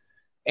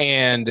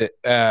and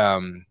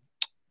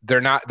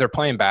they're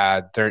playing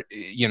bad. They're,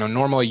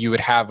 normally you would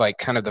have like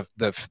kind of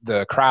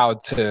the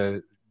crowd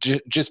to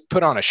just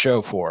put on a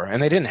show for,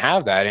 and they didn't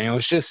have that. And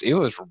it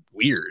was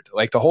weird.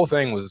 Like the whole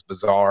thing was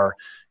bizarre,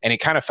 and it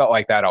kind of felt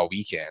like that all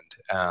weekend.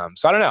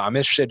 So I don't know. I'm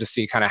interested to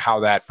see kind of how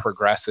that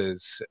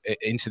progresses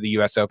into the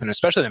US Open,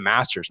 especially the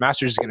Masters.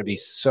 Masters is going to be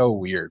so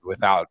weird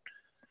without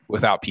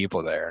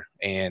people there.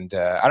 And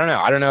I don't know.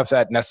 I don't know if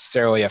that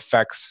necessarily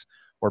affects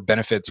or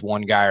benefits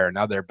one guy or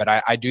another, but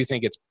I do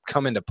think it's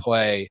come into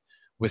play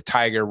with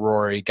Tiger,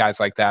 Rory, guys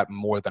like that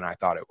more than I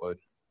thought it would.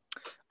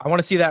 I want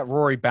to see that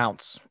Rory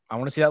bounce. I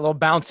want to see that little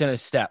bounce in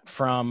his step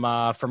from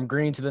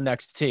green to the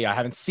next tee. I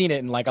haven't seen it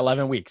in like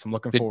 11 weeks. I'm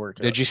looking forward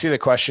to it. Did you see the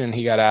question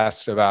he got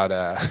asked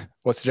about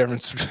what's the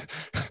difference?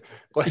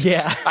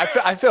 Yeah.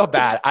 I feel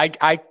bad.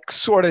 I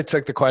sort of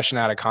took the question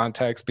out of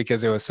context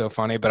because it was so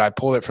funny, but I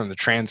pulled it from the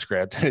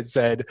transcript and it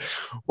said,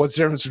 what's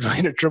the difference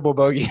between a triple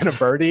bogey and a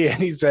birdie?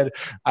 And he said,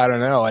 I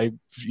don't know. I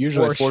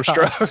usually four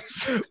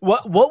strokes.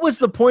 What was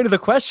the point of the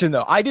question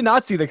though? I did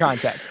not see the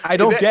context. I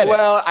don't get it.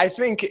 Well, I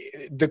think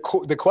the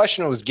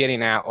question was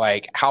getting at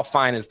like, how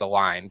fine is the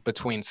line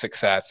between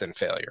success and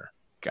failure?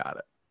 Got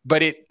it.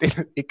 But it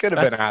could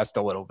have been asked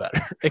a little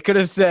better. It could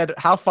have said,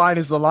 how fine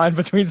is the line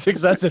between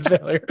success and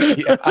failure?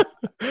 Yeah.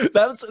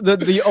 That's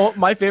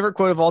my favorite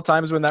quote of all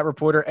time is when that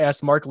reporter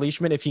asked Mark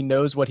Leishman if he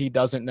knows what he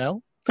doesn't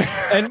know.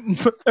 And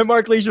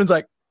Mark Leishman's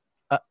like,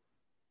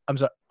 I'm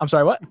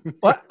sorry, what?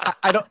 What?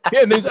 I don't.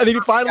 And then he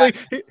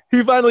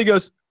finally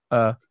goes,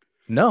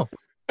 no.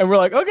 And we're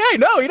like, okay,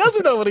 no, he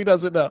doesn't know what he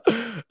doesn't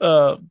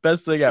know.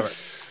 Best thing ever.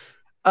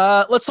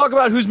 Let's talk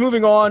about who's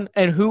moving on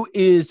and who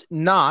is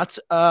not.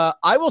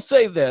 I will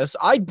say this.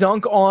 I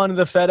dunk on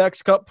the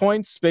FedEx Cup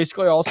points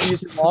basically all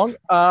season long.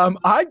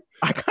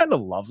 I kind of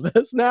love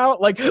this now.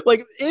 Like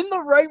in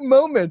the right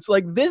moments,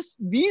 like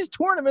these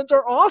tournaments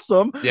are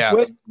awesome. Yeah.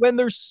 When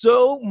there's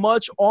so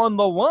much on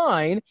the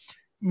line.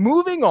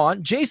 Moving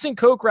on, Jason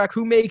Kokrak,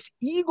 who makes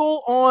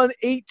eagle on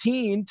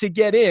 18 to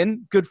get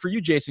in. Good for you,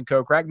 Jason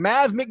Kokrak.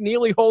 Mav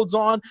McNeely holds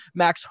on.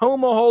 Max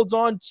Homa holds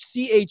on.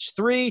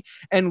 CH3.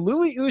 And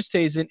Louis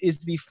Oosthuizen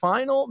is the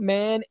final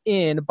man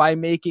in by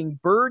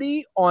making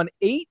birdie on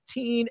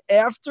 18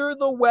 after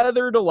the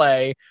weather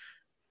delay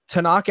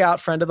to knock out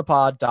friend of the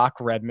pod, Doc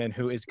Redman,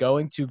 who is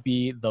going to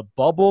be the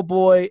bubble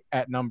boy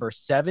at number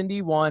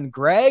 71.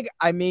 Greg,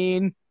 I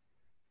mean,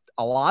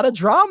 a lot of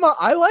drama.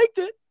 I liked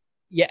it.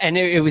 Yeah, and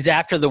it was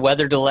after the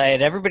weather delay,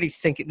 and everybody's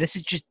thinking this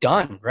is just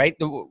done, right?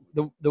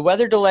 The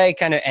weather delay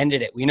kind of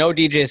ended it. We know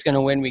DJ is going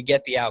to win. We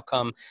get the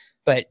outcome.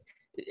 But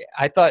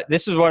I thought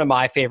this was one of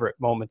my favorite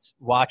moments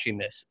watching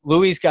this.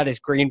 Louis got his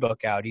green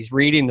book out. He's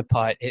reading the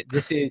putt.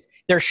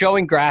 They're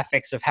showing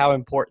graphics of how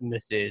important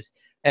this is.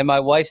 And my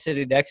wife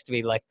sitting next to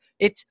me like,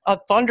 it's a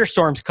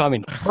thunderstorm's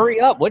coming.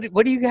 Hurry up. What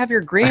do you have your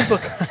green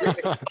book?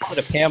 Call it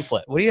a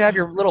pamphlet. What do you have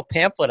your little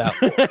pamphlet out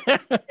for?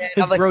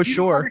 His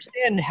brochure. Do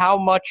you understand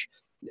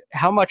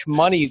how much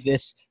money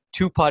this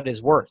two-putt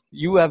is worth?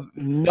 You have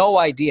no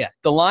idea.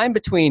 The line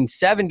between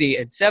 70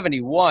 and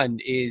 71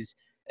 is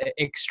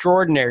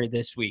extraordinary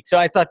this week. So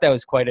I thought that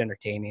was quite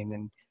entertaining.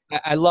 And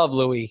I love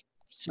Louis.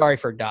 Sorry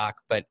for Doc,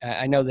 but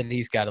I know that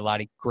he's got a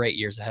lot of great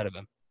years ahead of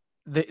him.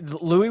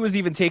 Louis was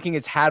even taking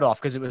his hat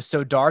off because it was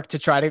so dark to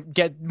try to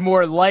get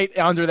more light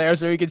under there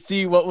so he could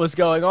see what was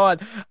going on.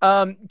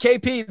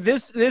 KP,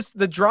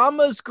 the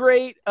drama's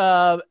great.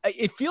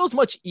 It feels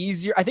much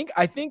easier. I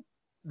think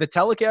the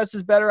telecast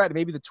is better at it.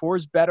 Maybe the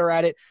tour's better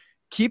at it.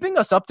 Keeping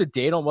us up to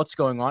date on what's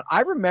going on.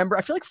 I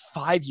feel like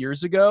 5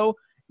 years ago,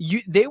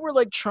 they were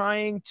like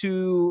trying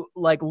to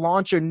like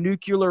launch a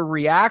nuclear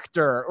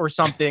reactor or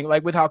something,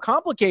 like with how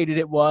complicated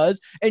it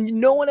was, and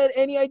no one had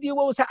any idea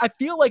what was I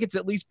feel like it's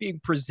at least being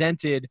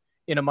presented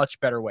in a much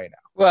better way now.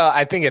 Well,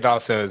 I think it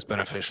also is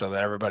beneficial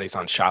that everybody's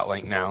on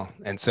ShotLink now,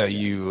 and so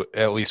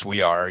at least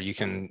we are. You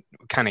can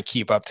kind of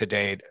keep up to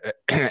date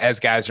as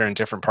guys are in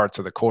different parts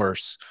of the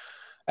course.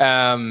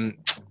 I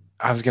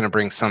was going to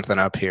bring something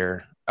up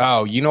here.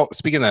 Oh,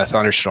 speaking of the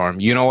thunderstorm,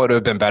 what would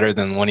have been better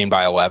than winning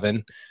by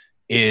 11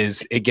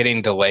 is it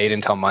getting delayed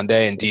until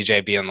Monday, and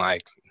DJ being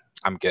like,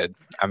 "I'm good.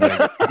 I'm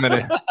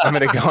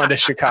gonna go into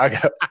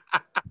Chicago."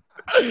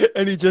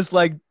 And he just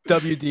like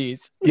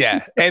WDs.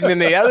 Yeah, and then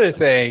the other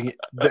thing,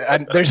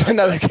 there's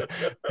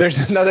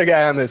another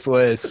guy on this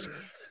list,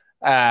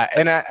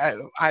 and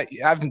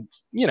I've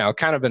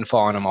kind of been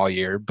following him all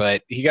year,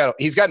 but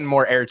he's gotten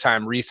more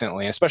airtime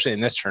recently, especially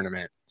in this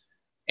tournament,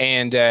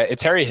 and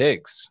it's Harry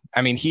Higgs.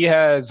 I mean, he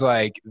has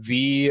like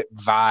the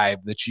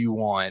vibe that you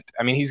want.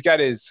 I mean, he's got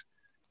his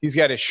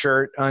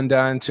shirt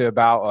undone to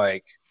about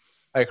like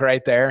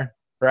right there,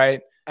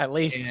 right? At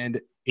least, and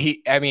his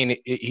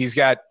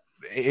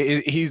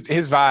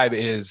vibe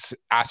is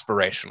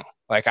aspirational.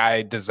 Like,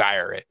 I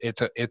desire it.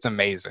 It's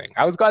amazing.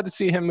 I was glad to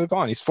see him move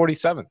on. He's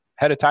 47,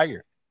 head of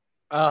Tiger.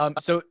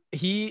 So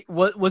he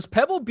was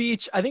Pebble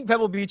Beach. I think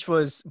Pebble Beach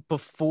was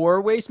before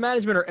Waste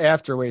Management or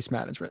after Waste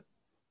Management.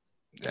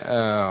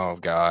 Oh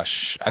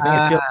gosh, I think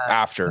it's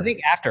after. I think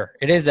after.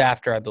 It is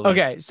after, I believe.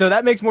 Okay, so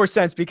that makes more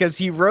sense because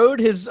he rode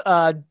his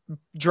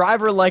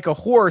driver like a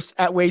horse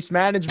at Waste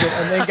Management,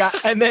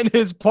 and then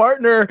his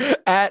partner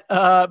at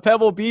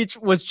Pebble Beach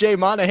was Jay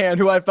Monahan,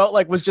 who I felt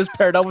like was just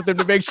paired up with him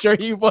to make sure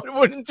he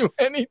wouldn't do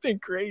anything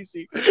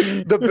crazy.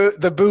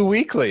 The Boo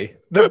Weekly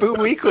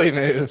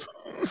move.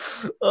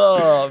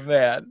 Oh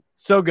man,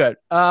 so good.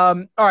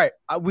 All right,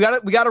 we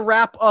got to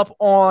wrap up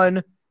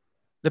on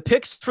the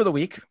picks for the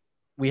week.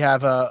 We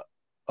have a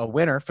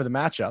winner for the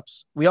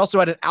matchups. We also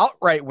had an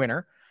outright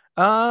winner.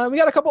 We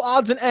got a couple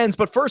odds and ends,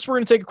 but first we're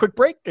going to take a quick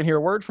break and hear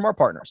a word from our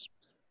partners.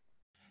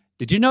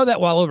 Did you know that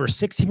while over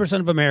 60%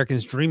 of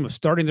Americans dream of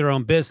starting their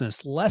own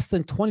business, less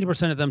than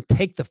 20% of them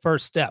take the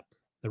first step?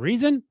 The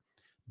reason?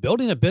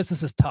 Building a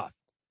business is tough.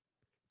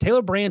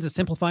 Taylor Brands is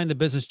simplifying the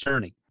business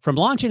journey. From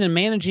launching and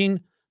managing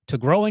to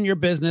growing your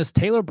business,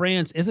 Taylor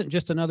Brands isn't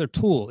just another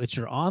tool. It's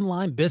your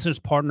online business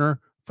partner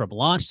from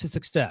launch to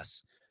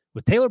success.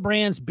 With Taylor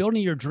Brands,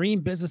 building your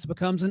dream business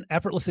becomes an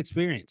effortless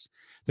experience.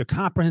 Their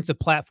comprehensive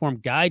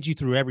platform guides you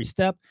through every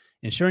step,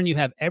 ensuring you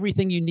have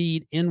everything you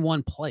need in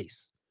one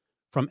place.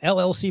 From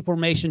LLC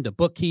formation to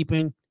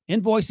bookkeeping,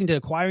 invoicing to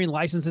acquiring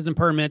licenses and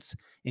permits,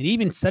 and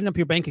even setting up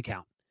your bank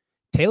account,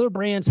 Taylor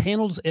Brands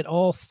handles it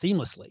all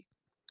seamlessly.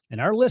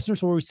 And our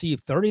listeners will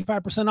receive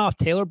 35% off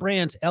Taylor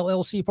Brands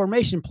LLC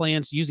formation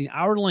plans using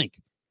our link,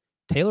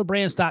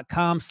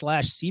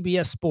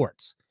 taylorbrands.com/CBS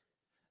Sports.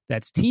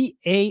 That's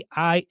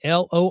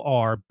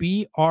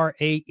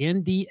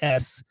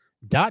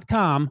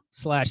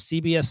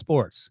TAILORBRANDS.com/CBS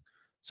Sports.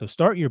 So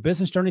start your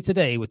business journey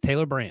today with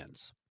Taylor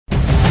Brands.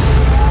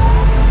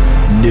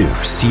 New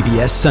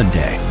CBS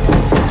Sunday.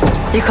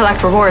 You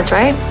collect rewards,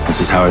 right?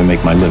 This is how I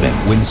make my living.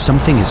 When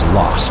something is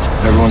lost,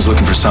 everyone's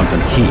looking for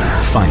something. He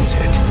finds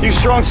it. You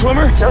strong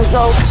swimmer?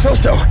 So-so.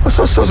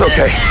 So-so's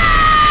okay.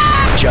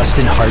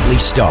 Justin Hartley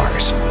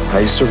stars. How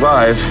you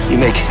survive, you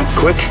make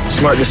quick,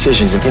 smart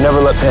decisions, and you never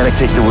let panic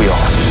take the wheel.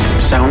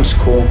 Sounds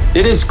cool.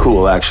 It is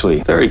cool,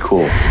 actually. Very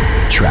cool.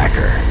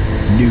 Tracker.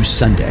 New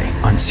Sunday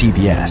on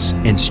CBS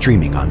and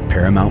streaming on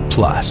Paramount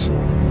Plus.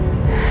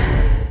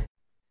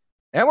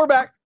 And we're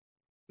back.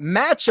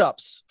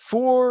 Matchups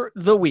for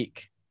the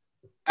week.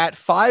 At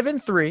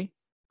 5-3,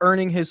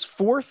 earning his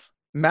fourth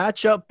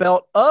matchup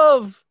belt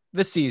of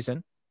the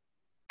season,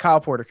 Kyle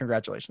Porter,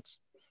 congratulations.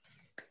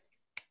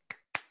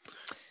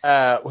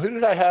 Who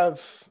did I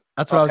have?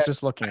 That's what I was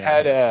just looking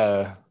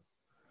at.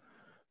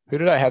 Who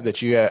did I have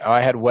that you had? Oh, I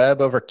had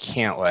Webb over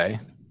Cantlay.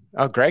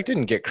 Oh, Greg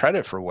didn't get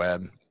credit for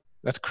Webb.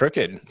 That's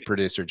crooked,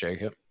 producer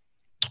Jacob.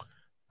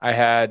 I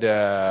had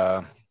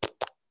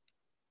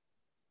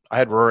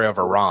Rory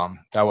over Rahm.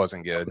 That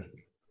wasn't good.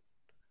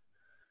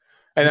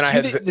 And then I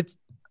had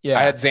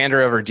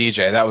Xander over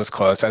DJ. That was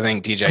close. I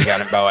think DJ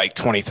got it by like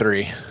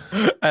 23.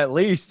 At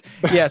least.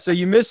 Yeah, so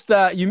you missed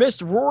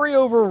Rory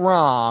over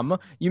Rahm.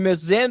 You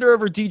missed Xander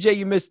over DJ.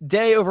 You missed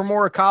Day over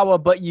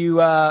Morikawa, but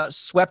you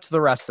swept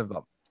the rest of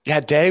them. Yeah,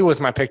 Day was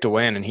my pick to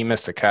win, and he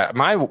missed the cut.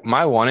 My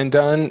one and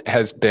done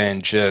has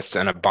been just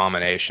an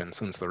abomination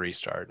since the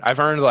restart. I've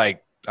earned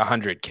like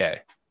 $100K.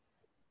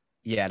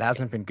 Yeah, it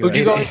hasn't been good. Who'd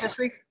you go with this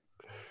week?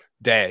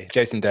 Day,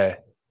 Jason Day.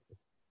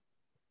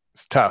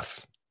 It's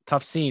tough.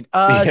 Tough scene.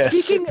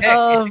 Yes.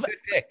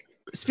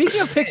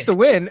 Speaking of picks to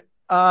win,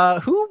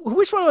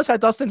 which one of us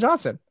had Dustin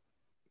Johnson?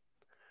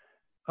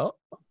 Oh,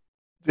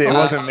 it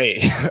wasn't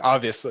me,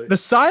 obviously. The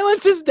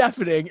silence is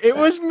deafening. It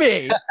was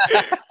me.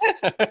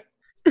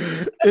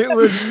 It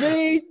was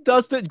me,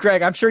 Dustin.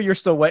 Greg, I'm sure you're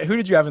still way. Who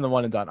did you have in the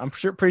one and done? I'm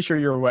pretty sure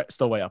you're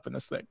still way up in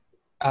this thing.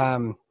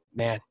 Man,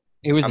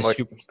 it was a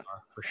superstar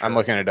for sure. I'm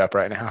looking it up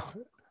right now.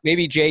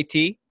 Maybe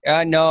JT.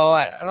 No,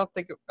 I don't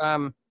think.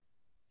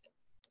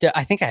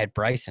 I think I had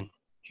Bryson.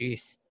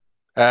 Jeez.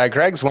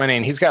 Greg's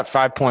winning. He's got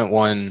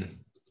 5.1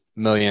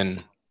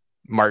 million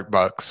mark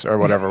bucks or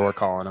whatever we're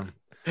calling them.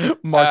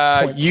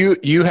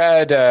 You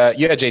had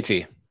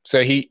JT,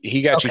 so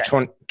he got you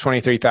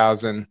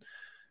 23,000.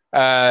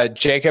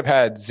 Jacob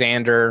had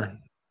Xander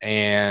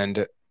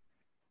and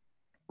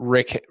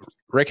Rick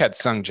had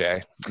Sung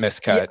Jae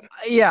miscut.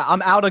 Yeah,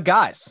 I'm out of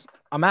guys.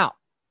 I'm out.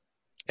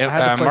 I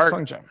had to play Mark,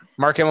 Stung Jam.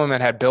 Mark Immelman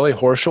had Billy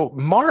Horschel.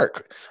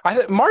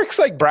 Mark's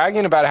like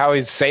bragging about how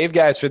he's saved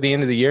guys for the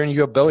end of the year, and you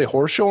go Billy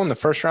Horschel in the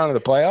first round of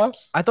the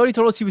playoffs. I thought he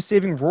told us he was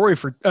saving Rory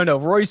for. Oh no,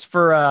 Roy's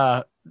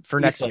for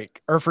next Eastlake.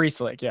 week or for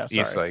Eastlake. Yeah,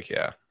 sorry. Eastlake,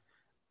 yeah.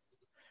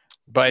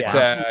 But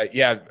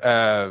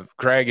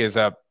Greg is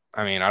up.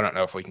 I mean, I don't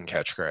know if we can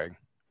catch Greg.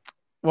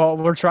 Well,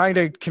 we're trying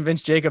to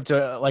convince Jacob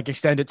to like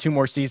extend it 2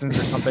 more seasons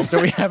or something,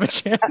 so we have a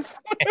chance.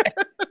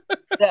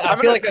 I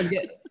feel like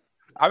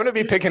I'm going to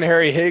be picking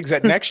Harry Higgs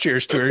at next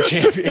year's Tour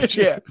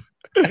Championship.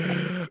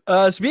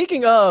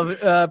 Speaking of,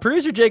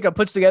 producer Jacob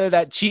puts together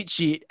that cheat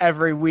sheet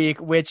every week,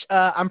 which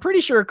I'm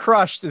pretty sure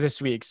crushed this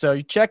week.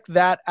 So check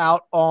that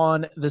out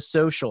on the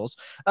socials.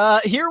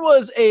 Here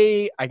was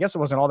I guess it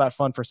wasn't all that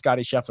fun for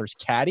Scotty Scheffler's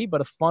caddy,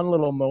 but a fun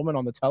little moment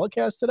on the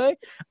telecast today.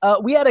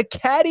 We had a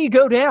caddy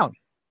go down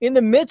in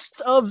the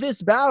midst of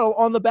this battle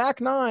on the back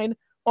 9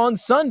 on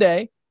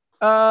Sunday.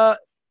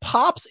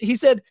 Pops, he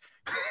said,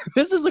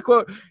 this is the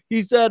quote.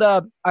 He said,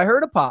 I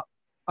heard a pop.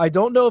 I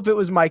don't know if it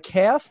was my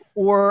calf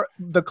or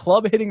the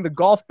club hitting the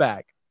golf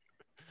bag.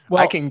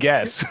 Well, I can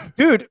guess.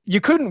 Dude, you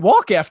couldn't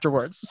walk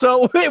afterwards.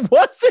 So it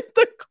wasn't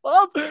the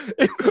club.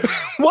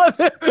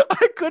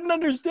 I couldn't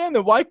understand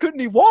that. Why couldn't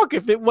he walk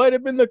if it might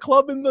have been the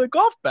club in the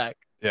golf bag?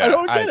 Yeah, I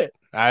don't get it.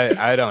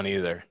 I don't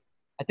either.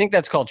 I think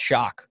that's called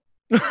shock.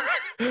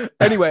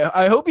 Anyway,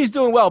 I hope he's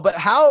doing well. But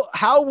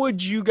how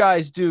would you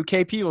guys do?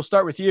 KP, we'll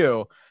start with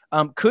you.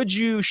 Could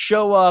you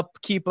show up,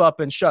 keep up,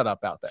 and shut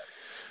up out there?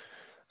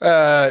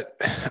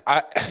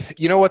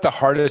 You know what the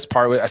hardest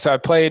part was? So I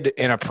played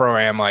in a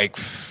pro-am like,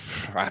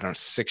 I don't know,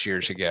 6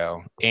 years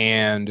ago.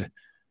 And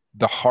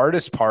the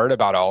hardest part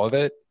about all of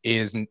it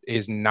is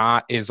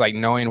like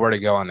knowing where to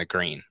go on the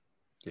green.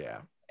 Yeah.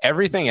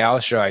 Everything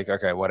else, you're like,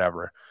 okay,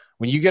 whatever.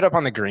 When you get up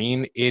on the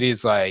green, it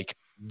is like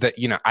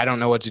I don't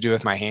know what to do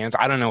with my hands.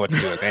 I don't know what to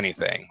do with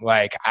anything.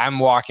 Like I'm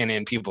walking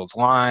in people's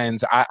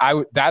lines.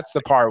 That's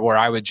the part where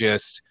I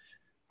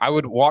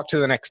would walk to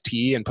the next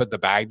tee and put the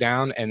bag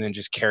down and then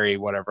just carry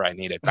whatever I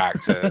needed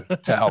back to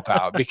help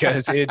out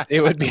because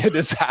it would be a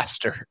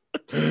disaster.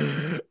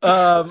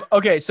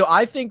 Okay. So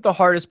I think the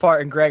hardest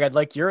part, and Greg, I'd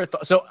like your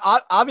thoughts. So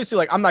obviously,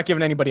 like, I'm not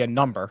giving anybody a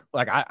number.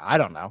 Like, I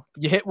don't know.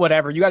 You hit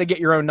whatever. You got to get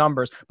your own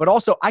numbers. But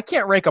also, I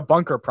can't rake a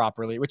bunker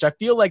properly, which I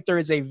feel like there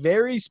is a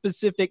very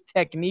specific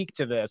technique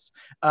to this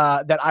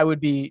that I would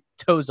be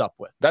toes up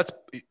with.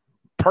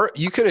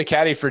 You could have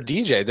caddied for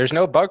DJ. There's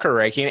no bunker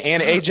raking,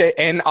 and AJ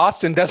and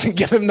Austin doesn't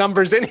give him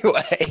numbers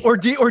anyway. Or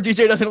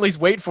DJ doesn't at least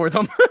wait for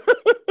them.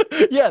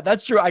 Yeah,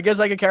 that's true. I guess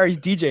I could carry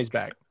DJ's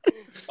bag.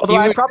 Although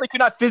I probably could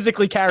not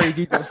physically carry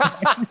DJ's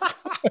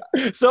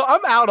bag. So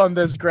I'm out on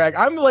this, Greg.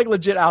 I'm like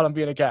legit out on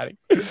being a caddy.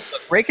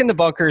 Raking the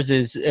bunkers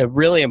is a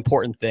really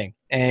important thing,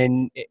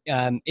 and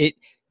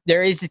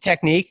there is a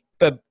technique,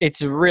 but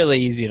it's really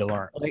easy to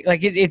learn.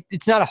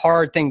 It's not a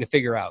hard thing to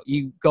figure out.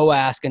 You go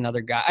ask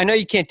another guy. I know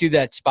you can't do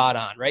that spot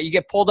on, right? You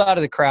get pulled out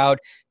of the crowd.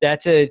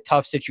 That's a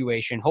tough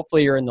situation.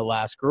 Hopefully you're in the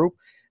last group.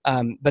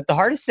 But the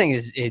hardest thing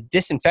is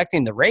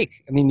disinfecting the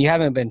rake. I mean, you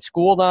haven't been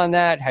schooled on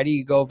that. How do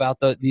you go about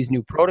these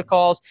new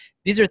protocols?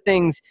 These are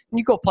things, when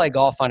you go play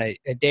golf on a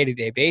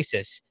day-to-day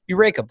basis, you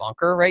rake a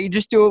bunker, right? You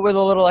just do it with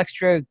a little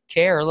extra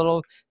care, a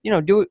little,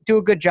 do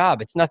a good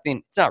job. It's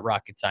not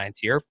rocket science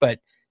here, but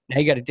now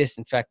you got to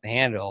disinfect the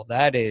handle.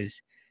 That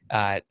is,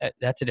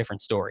 that's a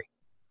different story.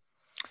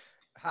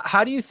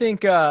 How do you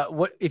think,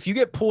 what if you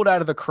get pulled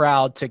out of the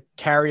crowd to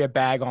carry a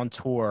bag on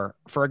tour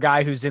for a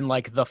guy who's in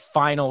like the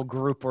final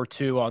group or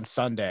 2 on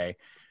Sunday,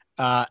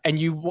 and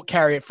you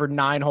carry it for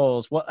 9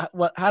 holes?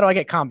 How do I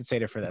get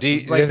compensated for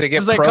this? Does it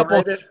get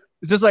prorated?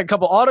 Is this like a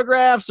couple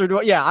autographs or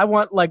I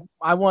want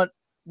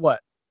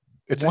what?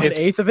 It's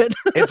 1/8 of it.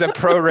 It's a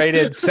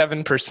prorated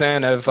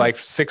 7% of like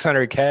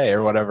 $600K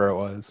or whatever it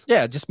was.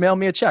 Yeah, just mail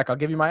me a check. I'll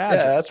give you my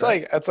address.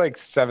 Yeah, that's like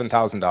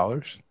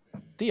 $7,000.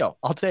 Deal.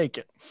 I'll take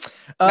it.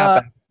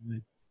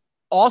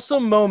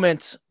 Awesome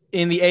moment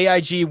in the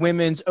AIG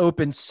Women's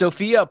Open.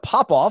 Sophia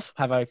Popov,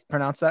 have I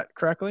pronounced that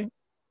correctly?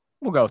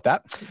 We'll go with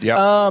that.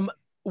 Yeah.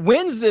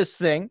 Wins this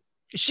thing.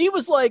 She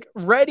was like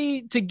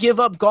ready to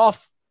give up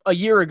golf a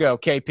year ago,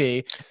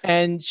 KP,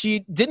 and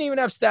she didn't even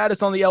have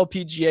status on the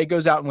LPGA,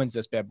 goes out and wins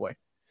this bad boy.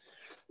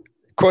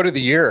 Quote of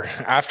the year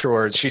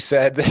afterwards, she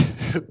said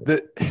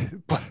that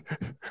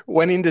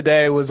winning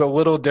today was a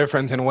little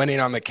different than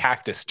winning on the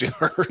Cactus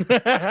Tour.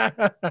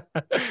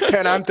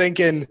 And I'm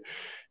thinking,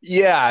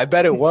 yeah, I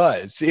bet it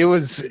was. It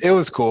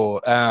was cool.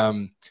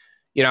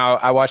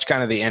 I watched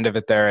kind of the end of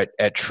it there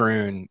at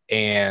Troon,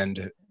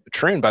 and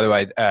Troon, by the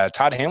way,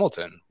 Todd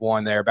Hamilton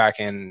won there back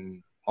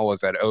in, what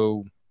was that,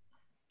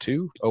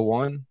 02,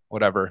 01,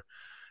 whatever.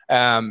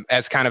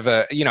 As kind of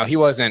a, he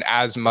wasn't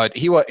as much,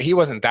 he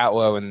wasn't that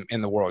low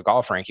in the world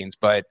golf rankings,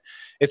 but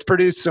it's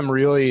produced some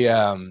really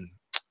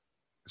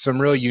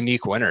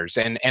unique winners.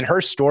 And her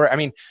story, I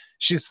mean,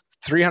 she's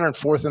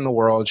 304th in the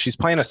world. She's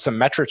playing a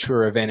Symetra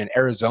Tour event in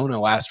Arizona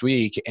last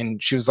week.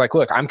 And she was like,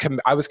 look,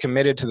 I was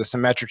committed to the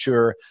Symetra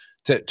Tour,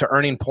 to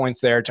earning points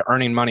there, to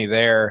earning money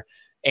there.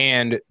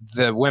 And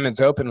the Women's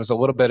Open was a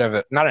little bit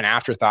of not an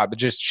afterthought, but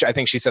just, I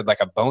think she said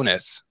like a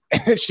bonus.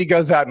 She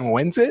goes out and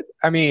wins it.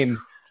 I mean,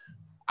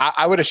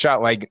 I would have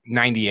shot like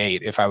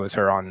 98 if I was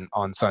her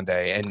on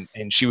Sunday.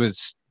 And she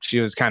was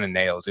kind of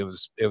nails. It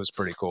was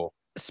pretty cool.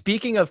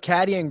 Speaking of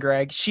caddying,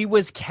 Greg, she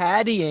was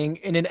caddying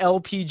in an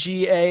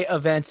LPGA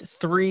event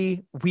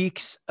 3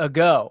 weeks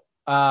ago.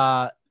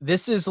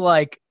 This is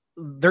like,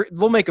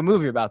 they'll make a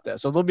movie about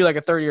this. So there'll be like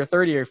a 30 or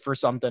 30 for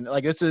something.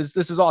 Like this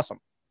is awesome.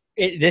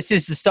 This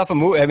is the stuff of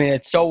movie. I mean,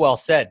 it's so well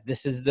said.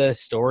 This is the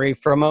story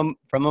from a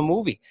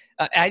movie.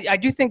 I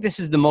do think this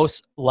is the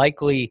most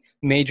likely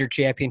major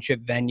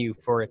championship venue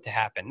for it to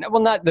happen.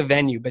 Well, not the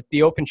venue, but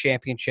the Open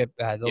Championship,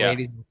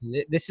 ladies.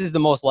 This is the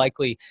most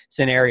likely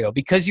scenario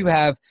because you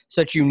have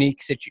such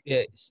unique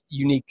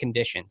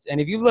conditions. And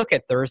if you look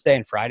at Thursday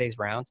and Friday's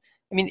rounds,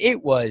 I mean,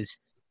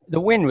 the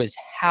wind was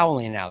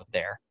howling out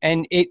there,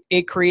 and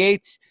it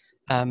creates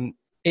in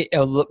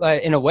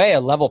a way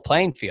a level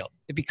playing field.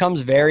 It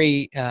becomes a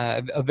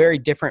very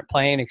different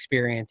playing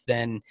experience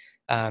than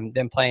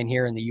playing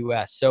here in the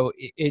U.S. So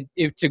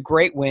it's a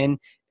great win.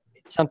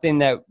 It's something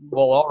that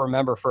we'll all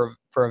remember for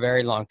a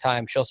very long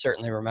time. She'll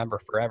certainly remember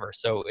forever.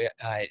 So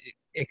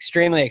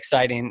extremely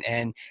exciting,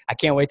 and I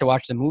can't wait to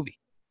watch the movie.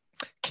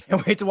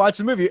 Can't wait to watch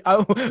the movie.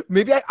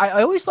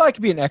 I always thought I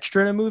could be an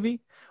extra in a movie,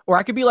 or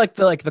I could be like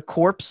the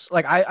corpse.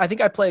 Like I think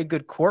I play a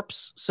good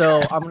corpse.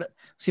 So I'm gonna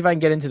see if I can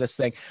get into this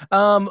thing.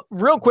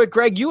 Real quick,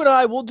 Greg, you and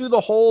I will do the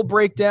whole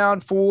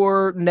breakdown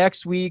for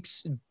next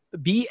week's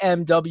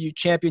BMW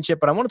Championship,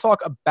 but I want to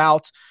talk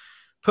about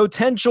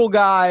potential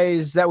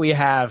guys that we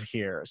have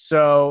here.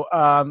 So,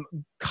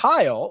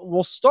 Kyle,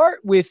 we'll start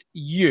with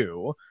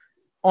you.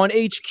 On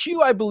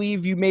HQ, I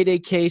believe you made a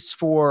case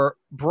for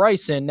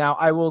Bryson. Now,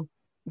 I will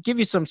give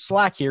you some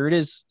slack here. It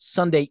is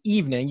Sunday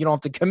evening. You don't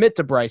have to commit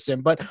to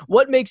Bryson, but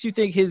what makes you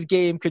think his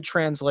game could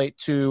translate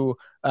to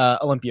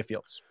Olympia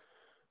Fields?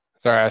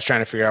 Sorry, I was trying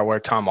to figure out where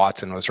Tom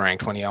Watson was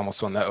ranked when he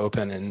almost won the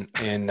Open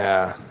in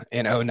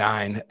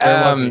 09.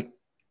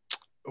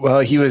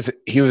 Well, he was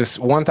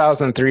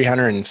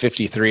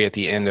 1,353 at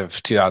the end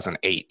of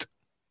 2008.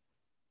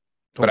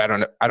 But I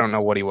don't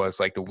know what he was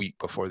like the week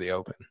before the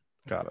Open.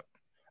 Got it.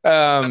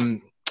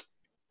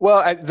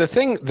 Well,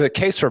 the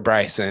case for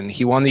Bryson,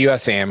 he won the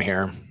USAM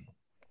here.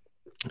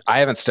 I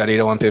haven't studied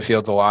Olympia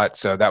Fields a lot,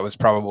 so that was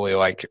probably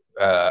like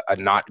a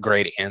not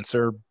great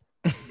answer.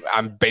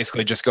 I'm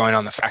basically just going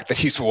on the fact that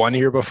he's won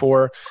here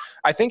before.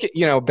 I think,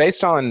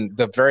 based on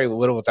the very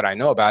little that I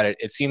know about it,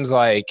 it seems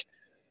like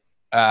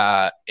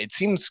it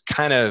seems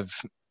kind of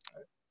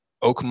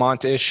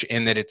Oakmont-ish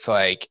in that it's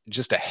like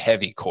just a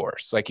heavy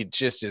course. Like it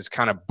just is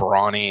kind of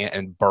brawny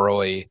and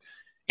burly.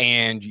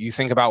 And you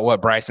think about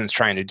what Bryson's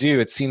trying to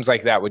do, it seems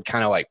like that would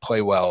kind of like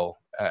play well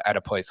at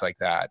a place like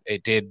that.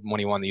 It did when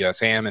he won the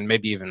USAM, and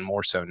maybe even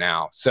more so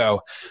now.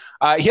 So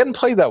he hadn't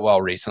played that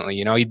well recently.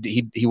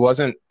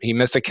 He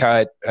missed a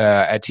cut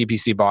at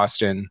TPC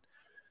Boston.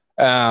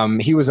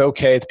 He was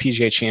okay at the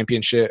PGA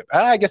Championship.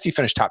 I guess he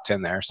finished top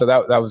 10 there. So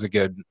that was a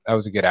good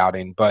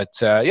outing.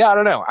 But I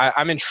don't know.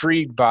 I'm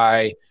intrigued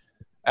by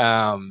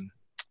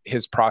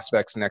his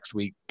prospects next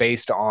week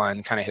based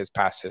on kind of his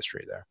past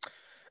history there.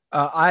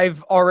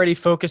 I've already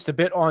focused a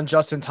bit on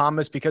Justin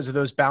Thomas because of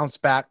those bounce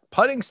back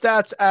putting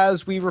stats,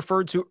 as we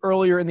referred to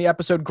earlier in the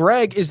episode.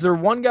 Greg, is there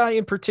one guy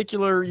in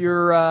particular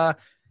you're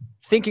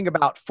thinking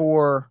about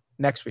for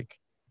next week?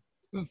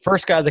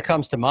 First guy that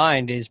comes to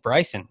mind is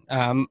Bryson.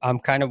 I'm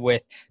kind of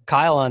with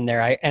Kyle on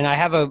there. I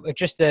have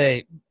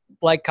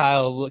like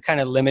Kyle, kind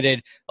of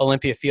limited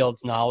Olympia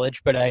Fields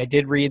knowledge, but I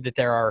did read that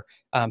there are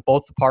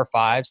both the par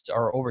fives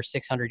are over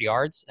 600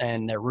 yards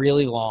and they're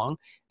really long.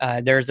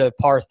 There's a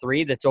par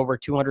 3 that's over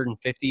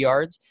 250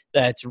 yards.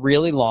 That's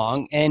really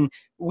long. And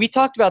we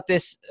talked about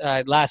this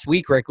last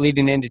week, Rick,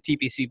 leading into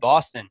TPC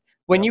Boston.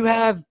 When you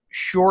have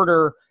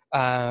shorter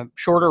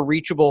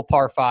reachable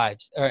par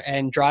 5s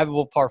and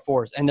drivable par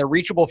 4s, and they're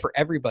reachable for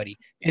everybody,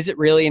 is it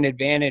really an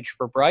advantage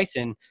for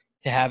Bryson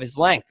to have his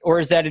length, or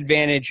is that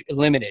advantage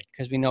limited?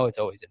 Because we know it's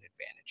always an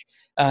advantage.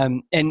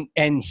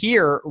 And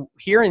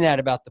hearing that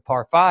about the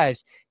par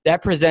 5s,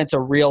 that presents a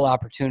real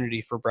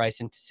opportunity for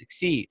Bryson to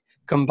succeed.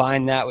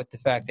 Combine that with the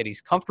fact that he's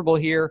comfortable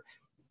here.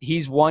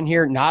 He's won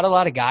here. Not a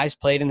lot of guys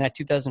played in that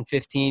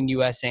 2015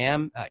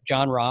 USAM.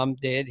 John Rahm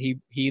did.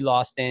 He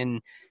lost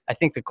in, I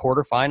think, the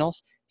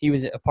quarterfinals. He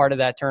was a part of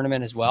that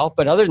tournament as well.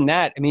 But other than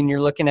that, I mean,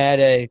 you're looking at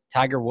a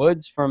Tiger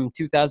Woods from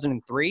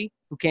 2003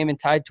 who came and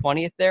tied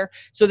 20th there.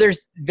 So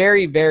there's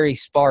very, very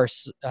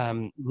sparse,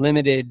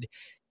 limited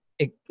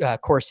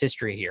course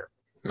history here.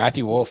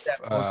 Matthew Wolff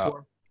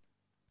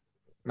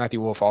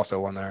also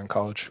won there in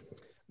college.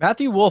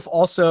 Matthew Wolff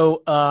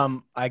also,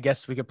 I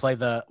guess we could play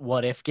the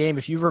what if game.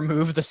 If you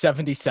remove the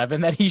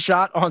 77 that he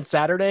shot on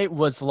Saturday,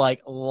 was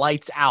like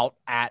lights out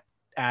at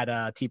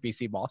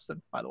TPC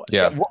Boston, by the way.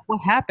 Yeah.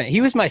 What happened? He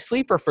was my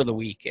sleeper for the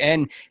week,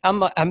 and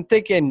I'm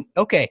thinking,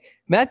 okay,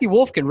 Matthew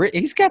Wolff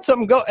he's got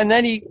something go, and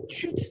then he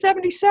shoots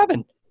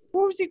 77.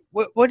 What was he?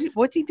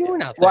 What's he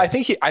doing out there? Well, I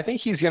think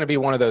he's going to be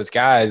one of those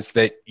guys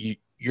that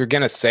you're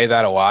going to say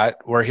that a lot,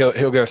 where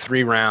he'll go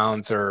 3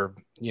 rounds or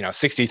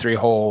 63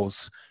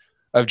 holes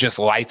of just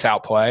lights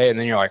out play. And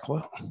then you're like,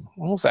 well,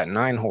 what was that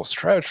 9-hole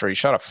stretch where he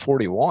shot a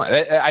 41?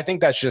 I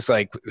think that's just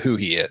like who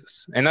he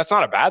is. And that's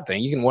not a bad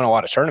thing. You can win a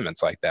lot of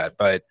tournaments like that,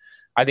 but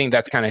I think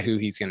that's kind of who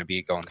he's going to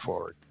be going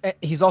forward.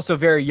 He's also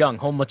very young.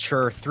 He'll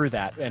mature through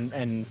that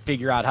and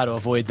figure out how to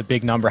avoid the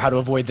big number, how to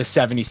avoid the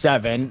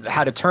 77,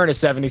 how to turn a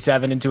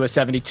 77 into a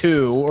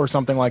 72 or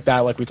something like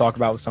that, like we talk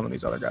about with some of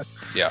these other guys.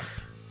 Yeah.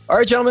 All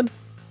right, gentlemen.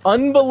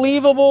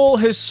 Unbelievable,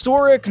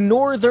 historic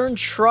Northern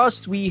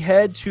Trust. We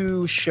head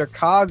to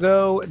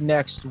Chicago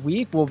next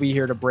week. We'll be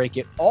here to break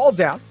it all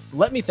down.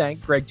 Let me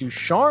thank Greg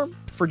Ducharme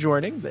for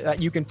joining.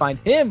 You can find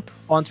him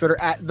on Twitter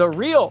at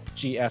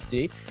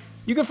TheRealGFD.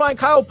 You can find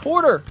Kyle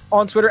Porter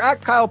on Twitter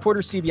at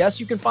KylePorterCBS.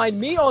 You can find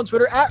me on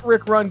Twitter at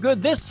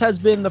RickRunGood. This has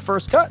been The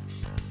First Cut,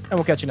 and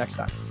we'll catch you next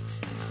time.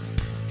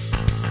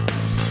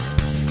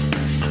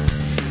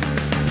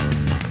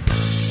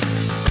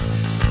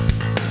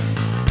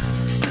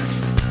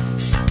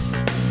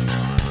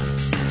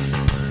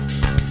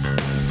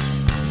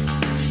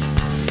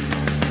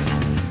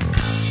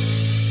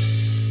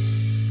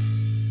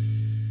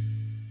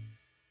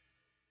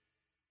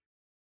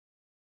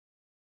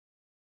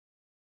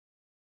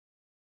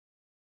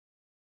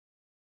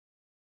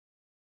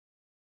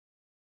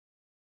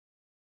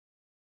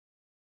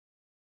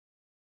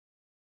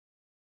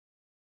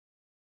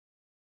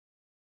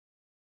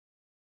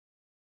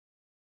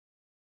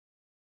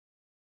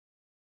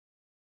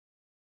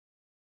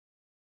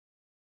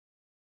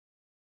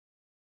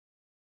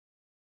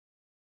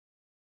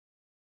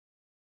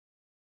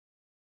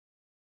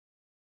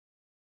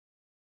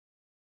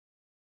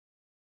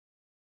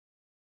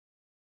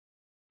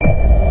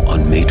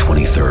 On May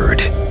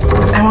 23rd,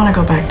 I want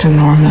to go back to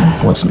normal.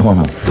 What's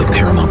normal? the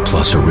Paramount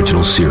Plus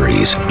original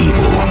series,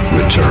 Evil,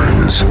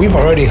 returns. We've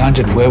already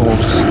hunted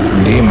werewolves,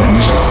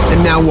 demons.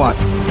 And now what?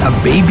 A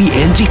baby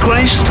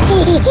Antichrist?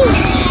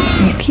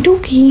 Okie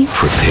dokie.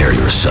 Prepare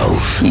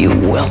yourself You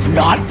will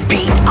not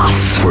beat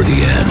us. for the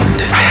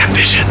end. I have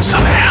visions of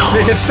hell.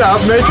 Make it stop,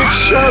 make it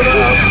shut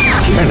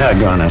up. You're not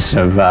gonna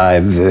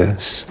survive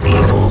this.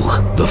 Evil,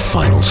 the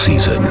final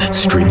season,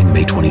 streaming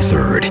May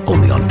 23rd,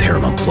 only on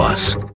Paramount Plus.